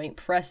Source Point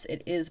Press.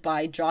 It is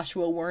by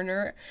Joshua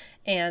Werner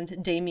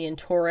and Damian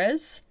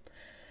Torres.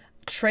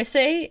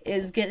 Trece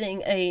is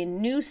getting a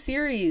new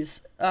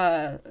series,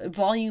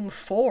 volume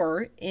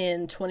 4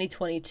 in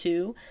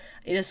 2022.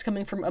 It is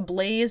coming from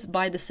Ablaze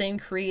by the same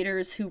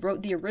creators who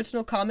wrote the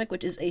original comic,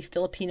 which is a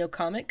Filipino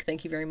comic.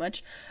 Thank you very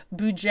much.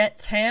 Bujet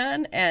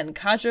Tan and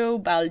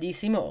Kajo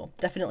Baldissimo.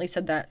 Definitely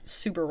said that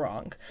super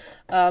wrong.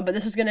 But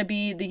this is going to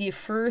be the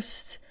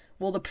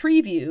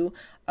preview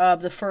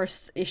of the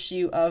first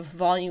issue of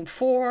Volume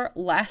 4,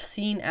 Last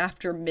Seen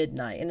After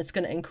Midnight. And it's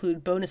going to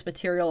include bonus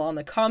material on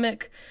the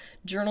comic,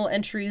 journal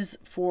entries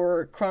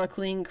for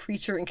chronicling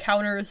creature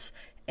encounters,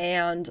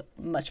 and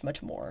much,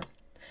 much more.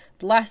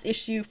 The last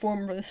issue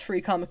for this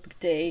free comic book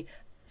day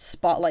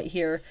spotlight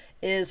here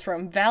is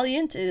from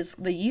Valiant. It is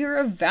The Year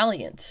of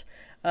Valiant,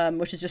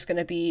 which is just going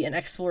to be an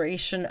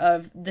exploration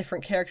of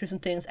different characters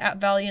and things at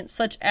Valiant,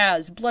 such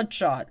as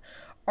Bloodshot,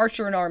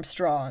 Archer and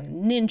Armstrong,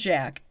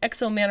 Ninjak,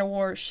 Exo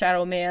Manowar,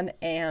 Shadow Man,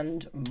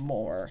 and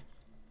more.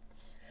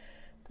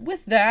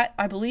 With that,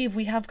 I believe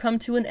we have come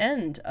to an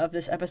end of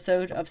this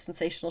episode of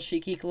Sensational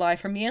Chic Geek live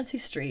from Yancey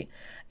Street.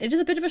 It is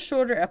a bit of a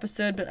shorter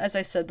episode, but as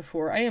I said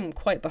before, I am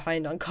quite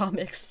behind on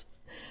comics.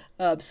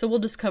 So we'll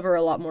just cover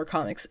a lot more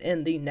comics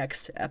in the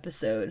next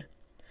episode.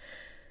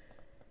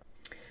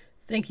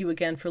 Thank you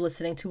again for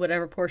listening to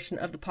whatever portion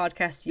of the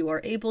podcast you are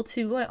able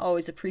to. I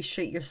always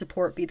appreciate your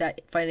support, be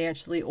that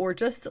financially or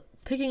just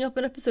picking up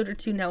an episode or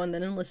two now and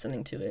then and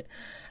listening to it.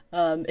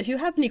 If you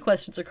have any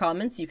questions or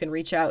comments, you can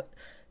reach out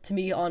to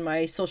me on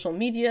my social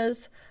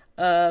medias,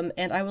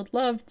 and I would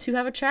love to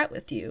have a chat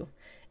with you.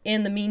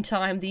 In the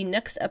meantime, the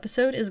next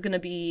episode is going to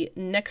be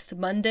next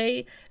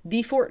Monday,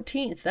 the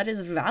 14th. That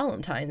is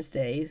Valentine's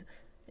Day,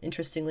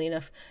 interestingly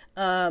enough,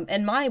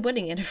 and my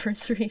wedding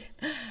anniversary.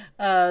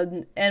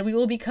 And we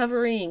will be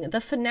covering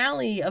the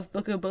finale of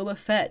Book of Boba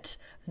Fett,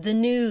 the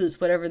news,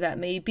 whatever that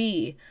may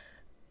be,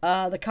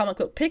 the comic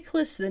book pick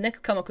list, the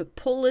next comic book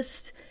pull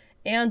list,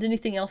 and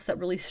anything else that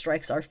really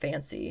strikes our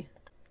fancy.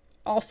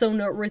 Also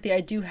noteworthy,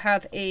 I do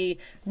have a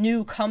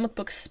new comic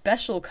book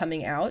special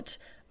coming out,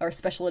 or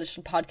special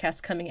edition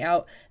podcast coming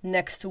out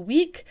next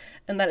week,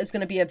 and that is going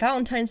to be a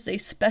Valentine's Day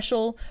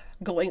special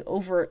going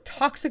over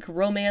toxic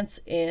romance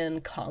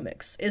in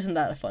comics. Isn't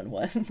that a fun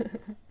one?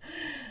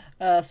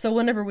 So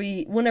whenever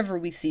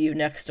we see you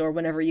next, or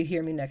whenever you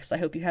hear me next, I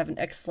hope you have an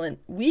excellent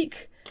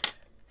week.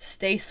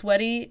 Stay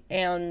sweaty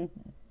and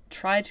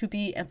try to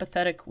be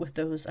empathetic with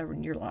those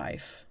in your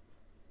life.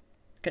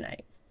 Good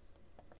night.